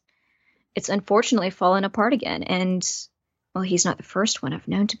it's unfortunately fallen apart again. And well, he's not the first one I've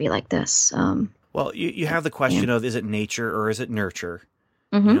known to be like this. Well, you have the question of, is it nature or is it nurture?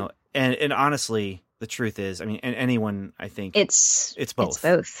 Mm-hmm. You know, and honestly, the truth is, I mean, and anyone, I think it's both.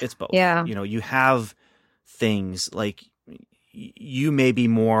 It's both. Yeah. You know, you have things like you may be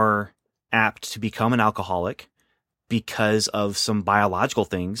more apt to become an alcoholic because of some biological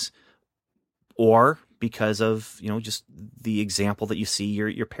things, or because of, you know, just the example that you see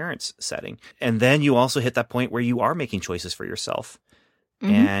your parents setting. And then you also hit that point where you are making choices for yourself.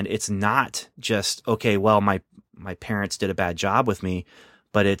 Mm-hmm. And it's not just, okay, well, my parents did a bad job with me,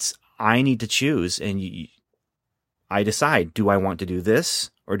 but it's, I need to choose. And I decide, do I want to do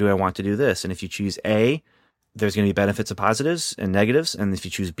this or do I want to do this? And if you choose A, there's going to be benefits and positives and negatives. And if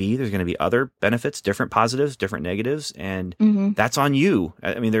you choose B, there's going to be other benefits, different positives, different negatives. And that's on you.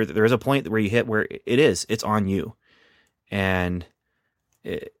 I mean, there is a point where you hit where it's on you. And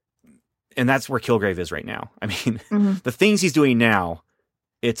that's where Kilgrave is right now. I mean, the things he's doing now,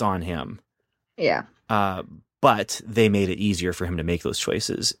 it's on him. Yeah. But they made it easier for him to make those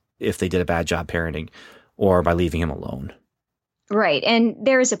choices if they did a bad job parenting or by leaving him alone. Right. And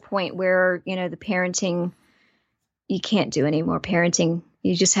there is a point where, you know, the parenting, you can't do any more parenting.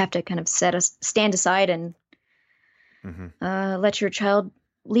 You just have to kind of stand aside and let your child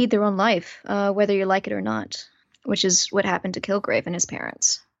lead their own life, whether you like it or not, which is what happened to Kilgrave and his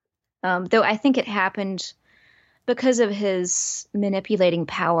parents. Though I think it happened because of his manipulating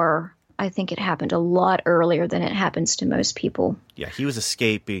power. I think it happened a lot earlier than it happens to most people. Yeah, he was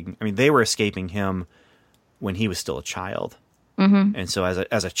escaping. I mean, they were escaping him when he was still a child. And so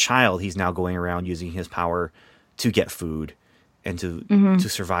as a child, he's now going around using his power to get food and to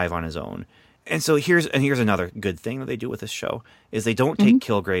survive on his own. And so here's another good thing that they do with this show is they don't take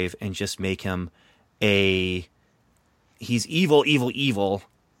Kilgrave and just make him he's evil.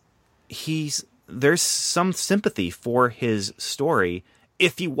 There's some sympathy for his story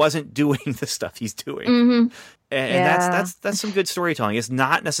if he wasn't doing the stuff he's doing. And that's some good storytelling. It's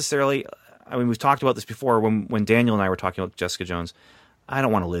not necessarily, I mean, we've talked about this before when Daniel and I were talking about Jessica Jones. I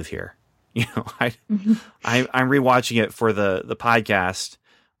don't want to live here. You know, I'm rewatching it for the podcast.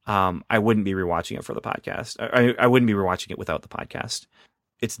 I wouldn't be rewatching it for the podcast. I wouldn't be rewatching it without the podcast.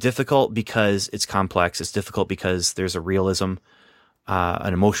 It's difficult because it's complex. It's difficult because there's a realism,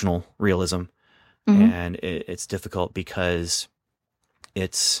 an emotional realism, and it's difficult because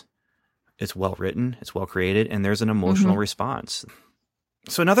it's well written, it's well created, and there's an emotional response.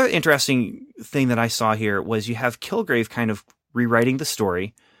 So another interesting thing that I saw here was you have Kilgrave kind of rewriting the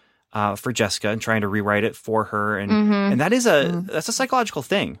story for Jessica and trying to rewrite it for her, and that is that's a psychological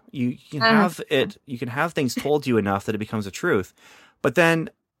thing. You can have things told to you enough that it becomes a truth, but then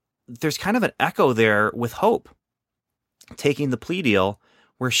there's kind of an echo there with Hope taking the plea deal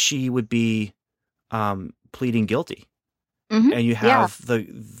where she would be pleading guilty, and you have the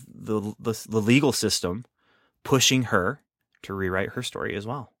legal system pushing her to rewrite her story as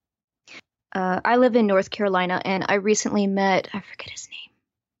well. I live in North Carolina, and I recently met, I forget his name.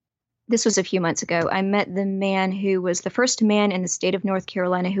 This was a few months ago. I met the man who was the first man in the state of North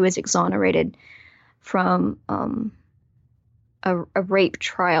Carolina who was exonerated from a rape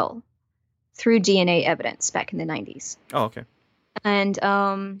trial through DNA evidence back in the 90s. Oh, okay. And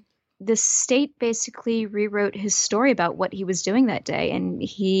the state basically rewrote his story about what he was doing that day, and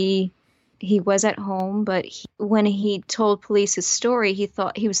he he was at home, but when he told police his story, he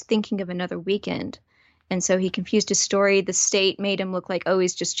thought he was thinking of another weekend. And so he confused his story. The state made him look like, oh,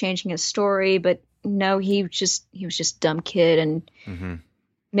 he's just changing his story. But no, he was just dumb kid and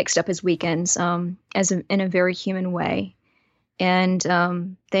mixed up his weekends in a very human way. And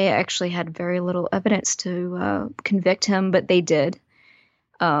they actually had very little evidence to convict him, but they did.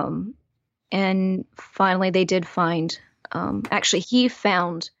 And finally, they did find, actually, he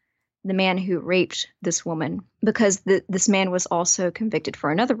found the man who raped this woman, because this man was also convicted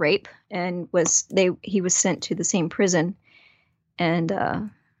for another rape and he was sent to the same prison. And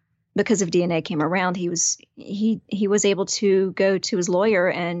because of DNA came around, he was able to go to his lawyer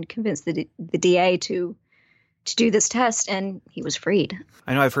and convince the DA to do this test, and he was freed.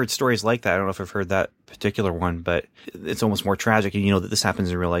 I know I've heard stories like that. I don't know if I've heard that particular one, but it's almost more tragic. And you know that this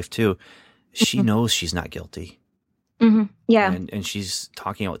happens in real life too. She knows she's not guilty. Yeah. And she's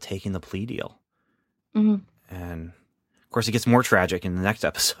talking about taking the plea deal. And of course it gets more tragic in the next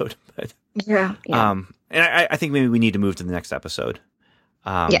episode. But yeah. and I think maybe we need to move to the next episode.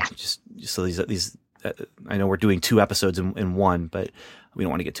 Just so these I know we're doing 2 episodes in one, but we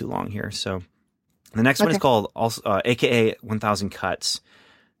don't want to get too long here. So the next one is called AKA 1000 Cuts.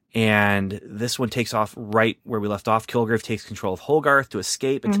 And this one takes off right where we left off. Kilgrave takes control of Hogarth to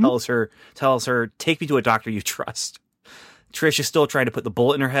escape and tells her, take me to a doctor you trust. Trish is still trying to put the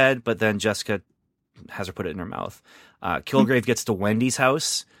bullet in her head, but then Jessica has her put it in her mouth. Kilgrave gets to Wendy's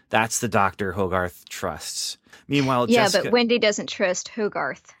house. That's the doctor Hogarth trusts. Meanwhile, Jessica... but Wendy doesn't trust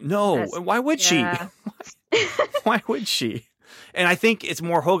Hogarth. No, why would she? Why would she? And I think it's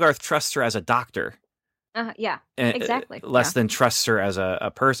more Hogarth trusts her as a doctor. Exactly. Less than trusts her as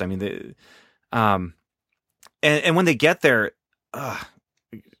a person. I mean, and when they get there,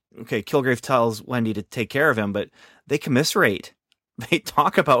 Kilgrave tells Wendy to take care of him, but they commiserate. They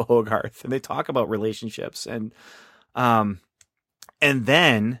talk about Hogarth and they talk about relationships, and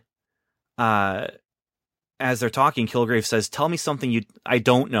then as they're talking, Kilgrave says, "Tell me something I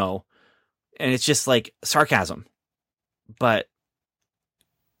don't know," and it's just like sarcasm, but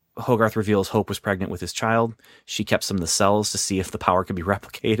Hogarth reveals Hope was pregnant with his child. She kept some of the cells to see if the power could be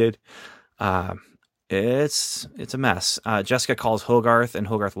replicated. It's a mess. Jessica calls Hogarth, and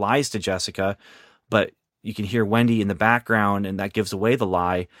Hogarth lies to Jessica, but you can hear Wendy in the background, and that gives away the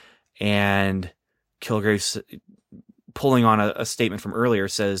lie. And Kilgrave's pulling on a statement from earlier,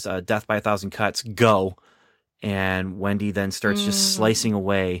 says, death by 1,000 cuts, go. And Wendy then starts just slicing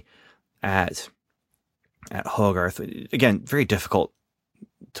away at Hogarth. Again, very difficult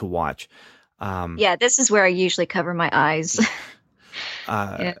to watch. This is where I usually cover my eyes.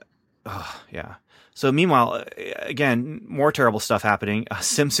 So meanwhile, again, more terrible stuff happening.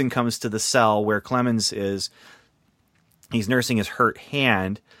 Simpson comes to the cell where Clemens is. He's nursing his hurt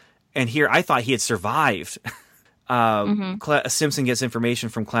hand, and here I thought he had survived. Simpson gets information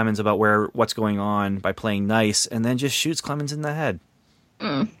from Clemens about what's going on by playing nice, and then just shoots Clemens in the head.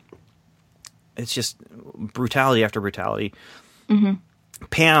 It's just brutality after brutality.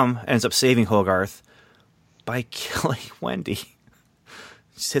 Pam ends up saving Hogarth by killing Wendy.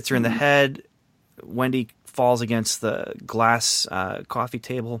 Just hits her in the head. Wendy falls against the glass coffee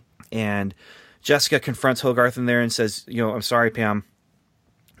table, and Jessica confronts Hogarth in there and says, I'm sorry, Pam,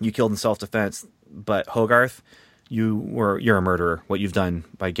 you killed in self-defense, but Hogarth, you're a murderer. What you've done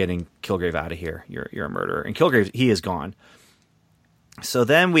by getting Kilgrave out of here, you're a murderer. And Kilgrave, he is gone. So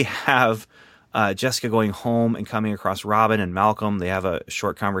then we have Jessica going home and coming across Robin and Malcolm. They have a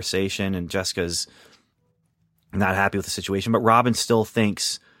short conversation, and Jessica's not happy with the situation, but Robin still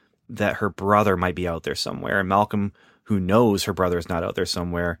thinks that her brother might be out there somewhere. And Malcolm, who knows her brother is not out there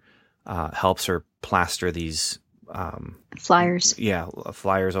somewhere, helps her plaster these flyers.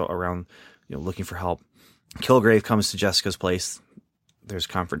 Flyers around, looking for help. Kilgrave comes to Jessica's place. There's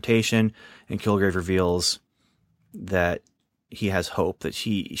confrontation, and Kilgrave reveals that he has hope, that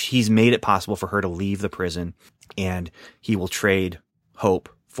he's made it possible for her to leave the prison, and he will trade Hope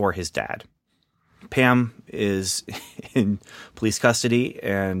for his dad. Pam is in police custody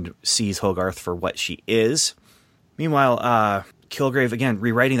and sees Hogarth for what she is. Meanwhile, Kilgrave, again,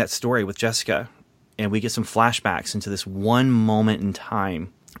 rewriting that story with Jessica, and we get some flashbacks into this one moment in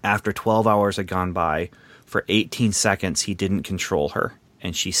time after 12 hours had gone by. For 18 seconds, he didn't control her,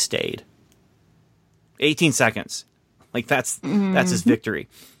 and she stayed. 18 seconds. Like, that's his victory.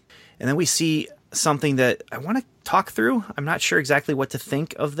 And then we see something that I want to talk through. I'm not sure exactly what to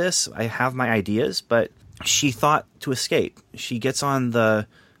think of this. I have my ideas, but she thought to escape. She gets on the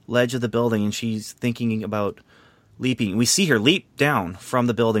ledge of the building, and she's thinking about leaping. We see her leap down from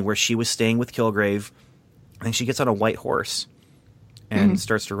the building where she was staying with Kilgrave, and then she gets on a white horse. and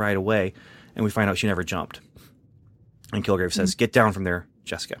starts to ride away. And we find out she never jumped. And Kilgrave says, "Get down from there,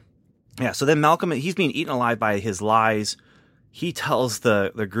 Jessica." Yeah, so then Malcolm, he's being eaten alive by his lies. He tells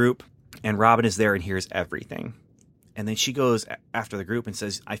the group, and Robin is there and hears everything. And then she goes after the group and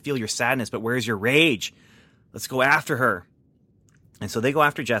says, "I feel your sadness, but where's your rage? Let's go after her." And so they go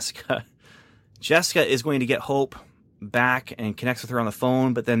after Jessica. Jessica is going to get Hope back and connects with her on the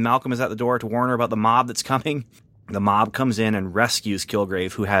phone, but then Malcolm is at the door to warn her about the mob that's coming. The mob comes in and rescues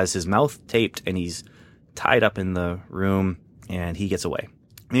Kilgrave, who has his mouth taped and he's tied up in the room, and he gets away.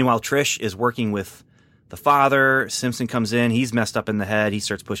 Meanwhile, Trish is working with the father. Simpson comes in. He's messed up in the head. He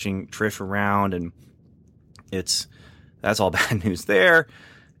starts pushing Trish around, and that's all bad news there.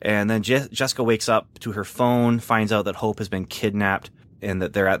 And then Jessica wakes up to her phone, finds out that Hope has been kidnapped and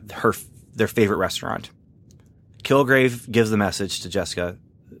that they're at their favorite restaurant. Kilgrave gives the message to Jessica,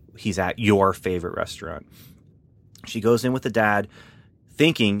 he's at your favorite restaurant. She goes in with the dad,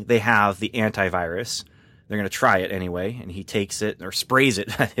 thinking they have the antivirus. They're going to try it anyway, and he takes it, or sprays it,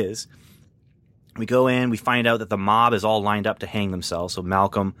 that is. We go in, we find out that the mob is all lined up to hang themselves. So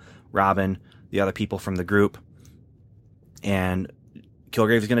Malcolm, Robin, the other people from the group. And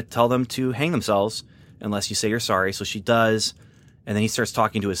Kilgrave is going to tell them to hang themselves unless you say you're sorry. So she does. And then he starts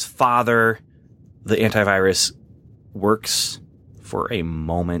talking to his father. The antivirus works for a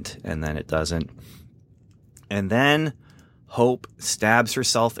moment, and then it doesn't. And then Hope stabs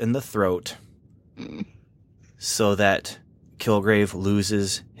herself in the throat so that Kilgrave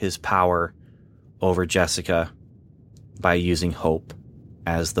loses his power over Jessica by using Hope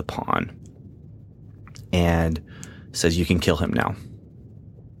as the pawn. And says, "You can kill him now."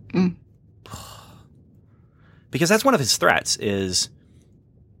 Because that's one of his threats is,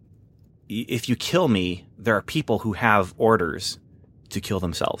 if you kill me, there are people who have orders to kill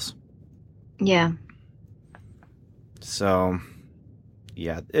themselves. Yeah. So,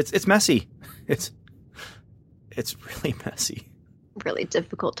 yeah, it's messy. It's really messy. Really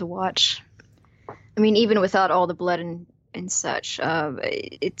difficult to watch. I mean, even without all the blood and such,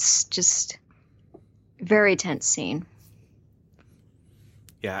 it's just very tense scene.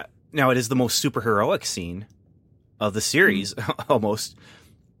 Yeah. Now, it is the most superheroic scene of the series, almost.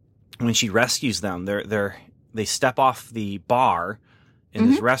 When she rescues them, they step off the bar in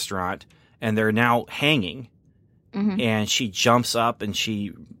this restaurant, and they're now hanging. And she jumps up and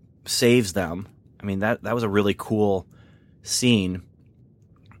she saves them. I mean, that was a really cool scene.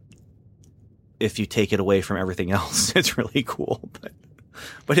 If you take it away from everything else, it's really cool.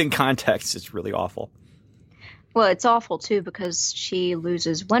 But in context, it's really awful. Well, it's awful, too, because she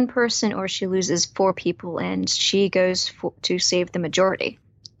loses one person or she loses 4 people, and she goes to save the majority.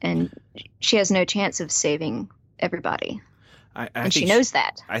 And she has no chance of saving everybody. And she knows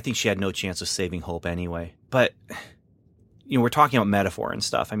that. I think she had no chance of saving Hope anyway. But, we're talking about metaphor and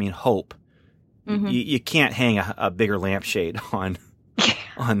stuff. I mean, Hope. You can't hang a bigger lampshade on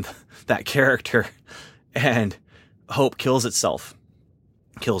that character. And Hope kills herself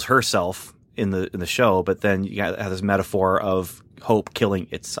in the show, but then you got this metaphor of Hope killing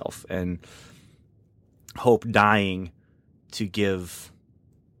itself and Hope dying to give,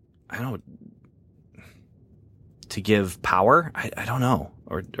 to give power. I don't know,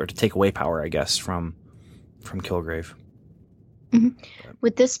 or to take away power, I guess, from Kilgrave.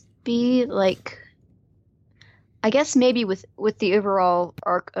 Would this be like, I guess maybe with the overall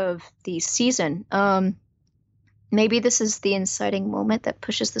arc of the season, maybe this is the inciting moment that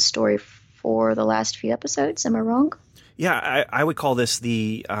pushes the story for the last few episodes. Am I wrong? Yeah, I would call this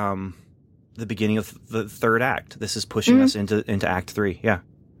the beginning of the third act. This is pushing us into Act 3. Yeah.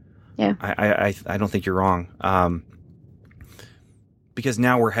 Yeah. I don't think you're wrong. Because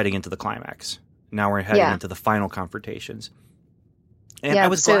now we're heading into the climax. Now we're heading into the final confrontations. And I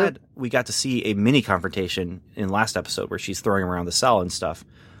was glad we got to see a mini confrontation in last episode where she's throwing around the cell and stuff.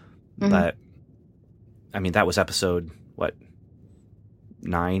 But, I mean, that was episode,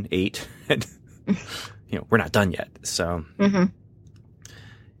 9, 8? And, we're not done yet. So,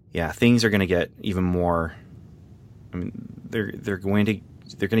 yeah, things are going to get even more, I mean, they're going to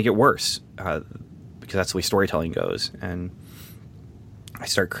get worse because that's the way storytelling goes. And I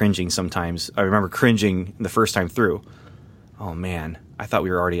start cringing sometimes. I remember cringing the first time through. Oh, man, I thought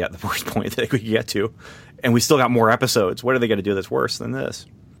we were already at the worst point that we could get to. And we still got more episodes. What are they going to do that's worse than this?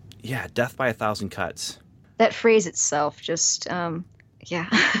 Yeah, death by 1,000 cuts. That phrase itself just,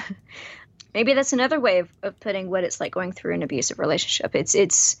 Maybe that's another way of putting what it's like going through an abusive relationship.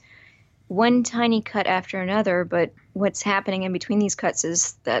 It's one tiny cut after another, but what's happening in between these cuts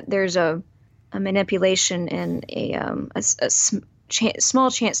is that there's a manipulation and a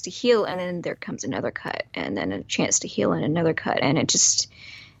small chance to heal, and then there comes another cut, and then a chance to heal and another cut, and it just,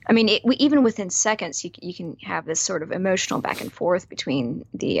 I mean, even within seconds, you can have this sort of emotional back and forth between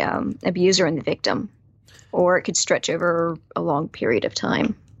the abuser and the victim, or it could stretch over a long period of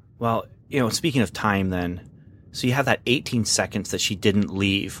time. Well, speaking of time, then, so you have that 18 seconds that she didn't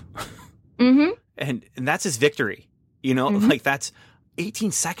leave, Mm-hmm. and that's his victory. Like that's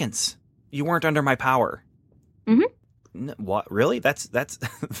 18 seconds. You weren't under my power. Mm-hmm. What? Really? That's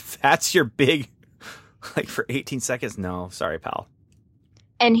that's your big, like, for 18 seconds? No, sorry, pal.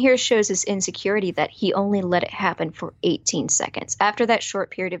 And here shows his insecurity that he only let it happen for 18 seconds. After that short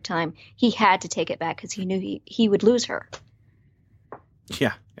period of time, he had to take it back because he knew he would lose her.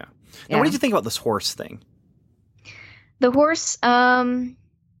 Yeah. Now, what did you think about this horse thing? The horse, I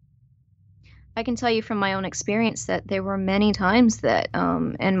can tell you from my own experience that there were many times that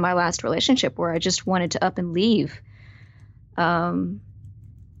in my last relationship where I just wanted to up and leave. But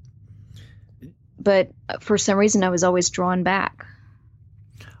for some reason, I was always drawn back.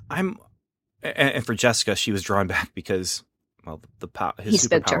 And for Jessica, she was drawn back because, well, his he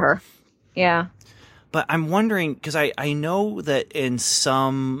spoke to her. Yeah. But I'm wondering, because I know that in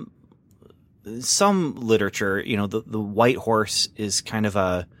some literature, the white horse is kind of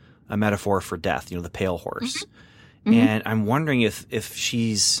a metaphor for death, the pale horse. Mm-hmm. And I'm wondering if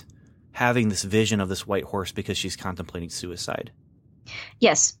she's having this vision of this white horse because she's contemplating suicide.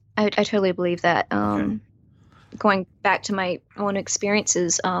 Yes, I totally believe that. Okay. Going back to my own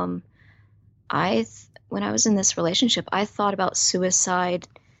experiences, when I was in this relationship, I thought about suicide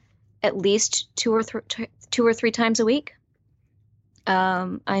at least two or three times a week.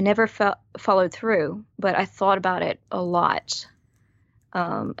 I never followed through, but I thought about it a lot.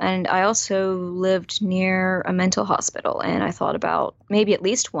 And I also lived near a mental hospital, and I thought about maybe at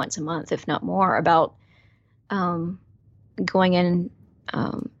least once a month, if not more, about going in,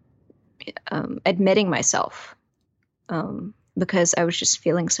 admitting myself. Because I was just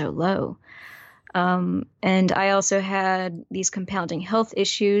feeling so low. And I also had these compounding health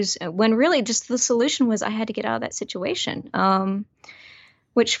issues when really just the solution was I had to get out of that situation.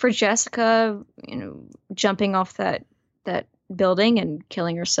 Which for Jessica, jumping off that building and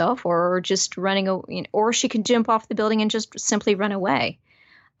killing herself, or just running, or she could jump off the building and just simply run away.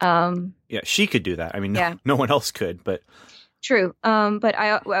 Yeah, she could do that. I mean, no one else could, but. True. But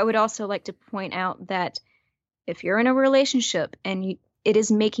I would also like to point out that if you're in a relationship and it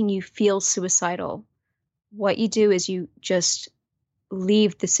is making you feel suicidal, what you do is you just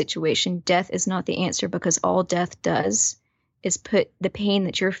leave the situation. Death is not the answer, because all death does is put the pain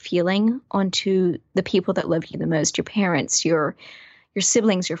that you're feeling onto the people that love you the most, your parents, your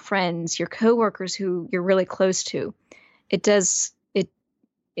siblings, your friends, your coworkers who you're really close to. It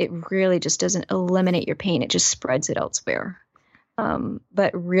really just doesn't eliminate your pain. It just spreads it elsewhere.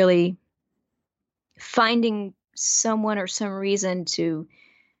 But really finding someone or some reason to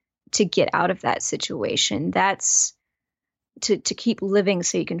get out of that situation, that's to keep living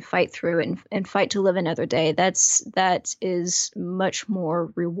so you can fight through it and fight to live another day. That is much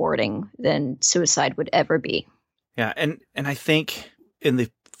more rewarding than suicide would ever be. Yeah. And I think in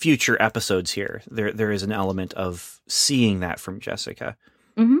the future episodes here, there is an element of seeing that from Jessica.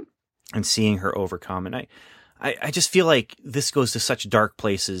 Mm-hmm. And seeing her overcome. And I just feel like this goes to such dark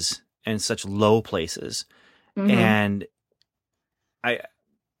places and such low places. Mm-hmm. And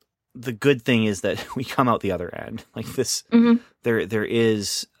the good thing is that we come out the other end like this. Mm-hmm. There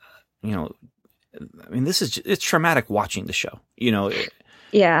is, I mean, it's traumatic watching the show,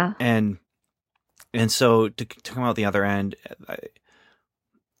 Yeah. And so to come out the other end,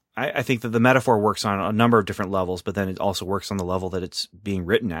 I think that the metaphor works on a number of different levels, but then it also works on the level that it's being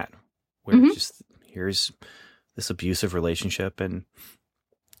written at, where it's just, here's this abusive relationship. And,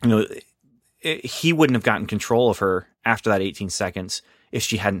 he wouldn't have gotten control of her after that 18 seconds if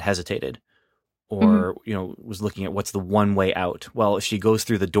she hadn't hesitated or, was looking at what's the one way out. Well, if she goes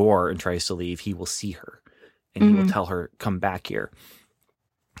through the door and tries to leave, he will see her and he will tell her, come back here.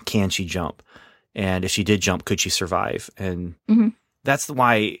 Can she jump? And if she did jump, could she survive? And that's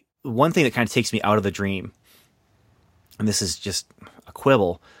why one thing that kind of takes me out of the dream, and this is just a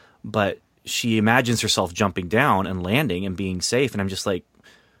quibble, but she imagines herself jumping down and landing and being safe. And I'm just like,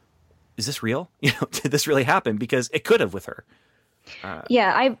 is this real? Did this really happen? Because it could have with her.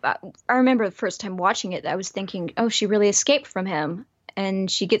 Yeah, I remember the first time watching it, I was thinking, oh, she really escaped from him.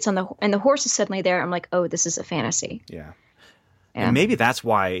 And she gets and the horse is suddenly there. I'm like, oh, this is a fantasy. Yeah. And maybe that's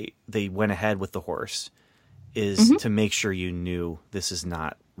why they went ahead with the horse, is to make sure you knew this is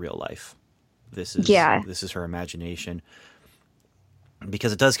not real life. This is her imagination.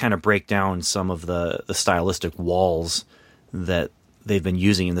 Because it does kind of break down some of the stylistic walls that they've been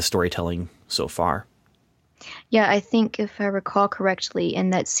using in the storytelling so far. Yeah, I think if I recall correctly, in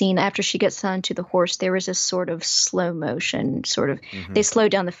that scene after she gets onto the horse, there was a sort of slow motion, they slow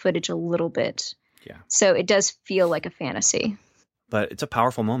down the footage a little bit. Yeah. So it does feel like a fantasy. But it's a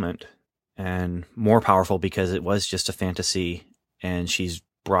powerful moment, and more powerful because it was just a fantasy, and she's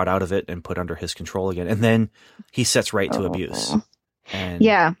brought out of it and put under his control again. And then he sets right to abuse. And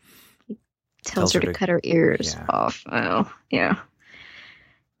yeah. He tells her to cut her ears off. Oh, yeah.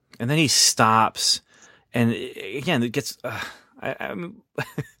 And then he stops. And again, it gets, I mean,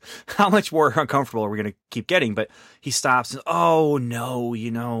 how much more uncomfortable are we going to keep getting? But he stops and, oh no,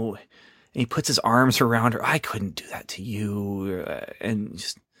 and he puts his arms around her. I couldn't do that to you. And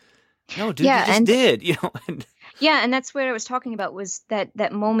just, no, dude, you just did, And, yeah, and that's what I was talking about, was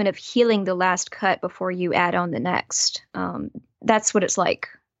that moment of healing the last cut before you add on the next. That's what it's like.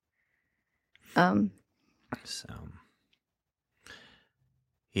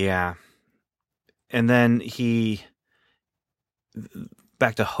 Yeah. And then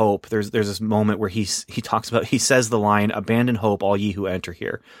back to Hope. There's this moment where he says the line, "Abandon hope, all ye who enter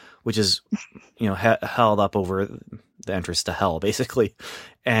here," which is, held up over the entrance to hell, basically.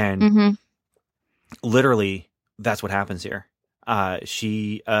 And literally, that's what happens here.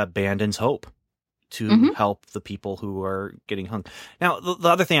 She abandons hope to help the people who are getting hung. Now, the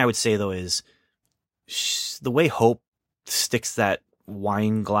other thing I would say, though, is the way Hope sticks that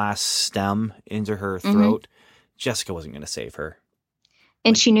wine glass stem into her throat, Jessica wasn't going to save her.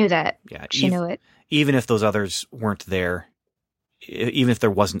 And she knew that. Yeah. She knew it. Even if those others weren't there, even if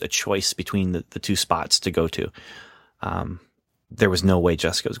there wasn't a choice between the two spots to go to, there was no way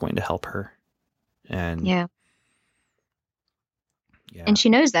Jessica was going to help her. And yeah. And she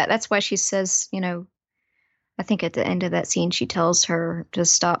knows that. That's why she says, I think at the end of that scene, she tells her to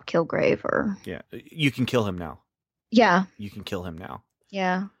stop Kilgrave, or you can kill him now. Yeah. You can kill him now.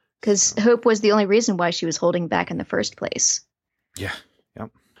 Yeah. Because Hope was the only reason why she was holding back in the first place. Yeah.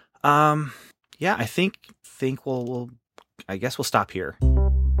 Yep. Yeah, I think we'll I guess we'll stop here.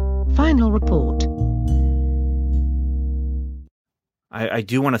 Final report. I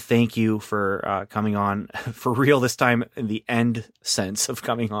do want to thank you for coming on for real this time, in the end sense of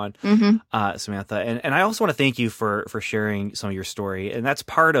coming on, Samantha. And I also want to thank you for sharing some of your story. And that's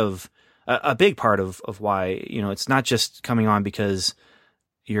part of a big part of why, it's not just coming on because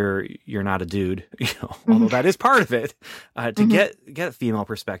you're not a dude, although that is part of it, to get a female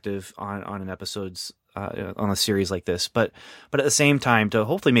perspective on an episode's on a series like this, but at the same time to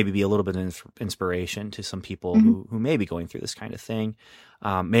hopefully maybe be a little bit of inspiration to some people who may be going through this kind of thing,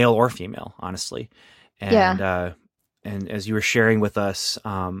 male or female, honestly. And and as you were sharing with us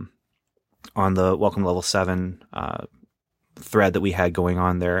on the Welcome to Level 7 thread that we had going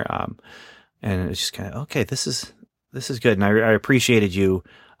on there, and it's just kind of, okay, this is good, and I appreciated you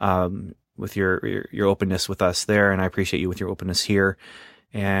with your openness with us there, and I appreciate you with your openness here.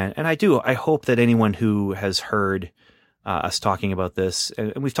 And I hope that anyone who has heard us talking about this,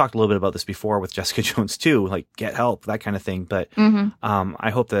 and we've talked a little bit about this before with Jessica Jones too, like get help, that kind of thing. But I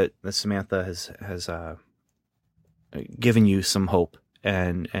hope that Samantha has given you some hope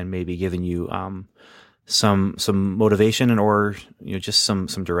and maybe given you some motivation or just some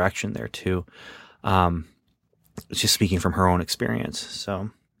direction there too. Just speaking from her own experience. So,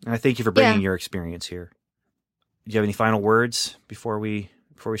 and I thank you for bringing your experience here. Do you have any final words before we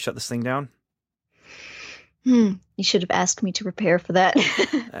shut this thing down? You should have asked me to prepare for that.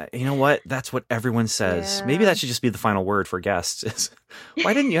 You know what? That's what everyone says. Yeah. Maybe that should just be the final word for guests.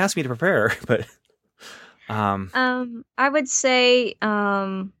 Why didn't you ask me to prepare? But I would say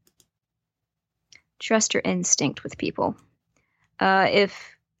trust your instinct with people.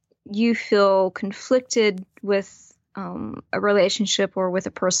 If you feel conflicted with a relationship or with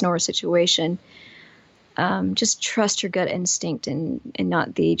a person or a situation, just trust your gut instinct and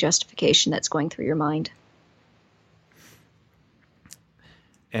not the justification that's going through your mind.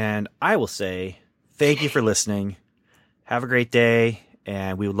 And I will say thank you for listening. Have a great day.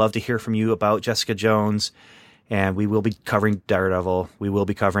 And we would love to hear from you about Jessica Jones. And we will be covering Daredevil. We will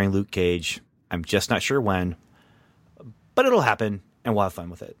be covering Luke Cage. I'm just not sure when, but it'll happen and we'll have fun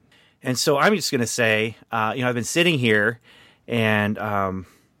with it. And so I'm just going to say, I've been sitting here and,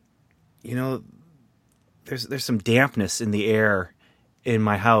 there's some dampness in the air in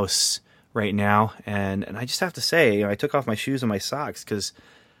my house right now. And I just have to say, I took off my shoes and my socks because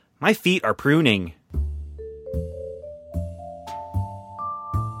my feet are pruning.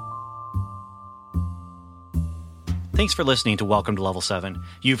 Thanks for listening to Welcome to Level 7.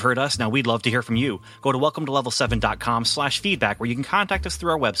 You've heard us, now we'd love to hear from you. Go to welcometolevel7.com/feedback where you can contact us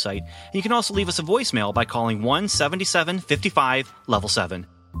through our website. And you can also leave us a voicemail by calling 1-77-55-Level 7.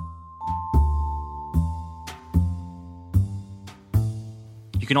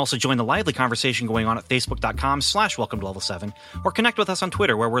 You can also join the lively conversation going on at facebook.com/welcome to level 7 or connect with us on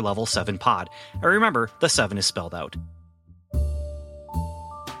Twitter where we're Level 7 Pod. And remember, the 7 is spelled out.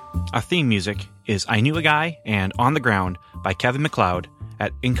 Our theme music is I Knew a Guy and On the Ground by Kevin MacLeod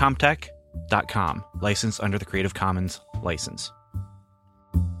at Incomtech.com, licensed under the Creative Commons license.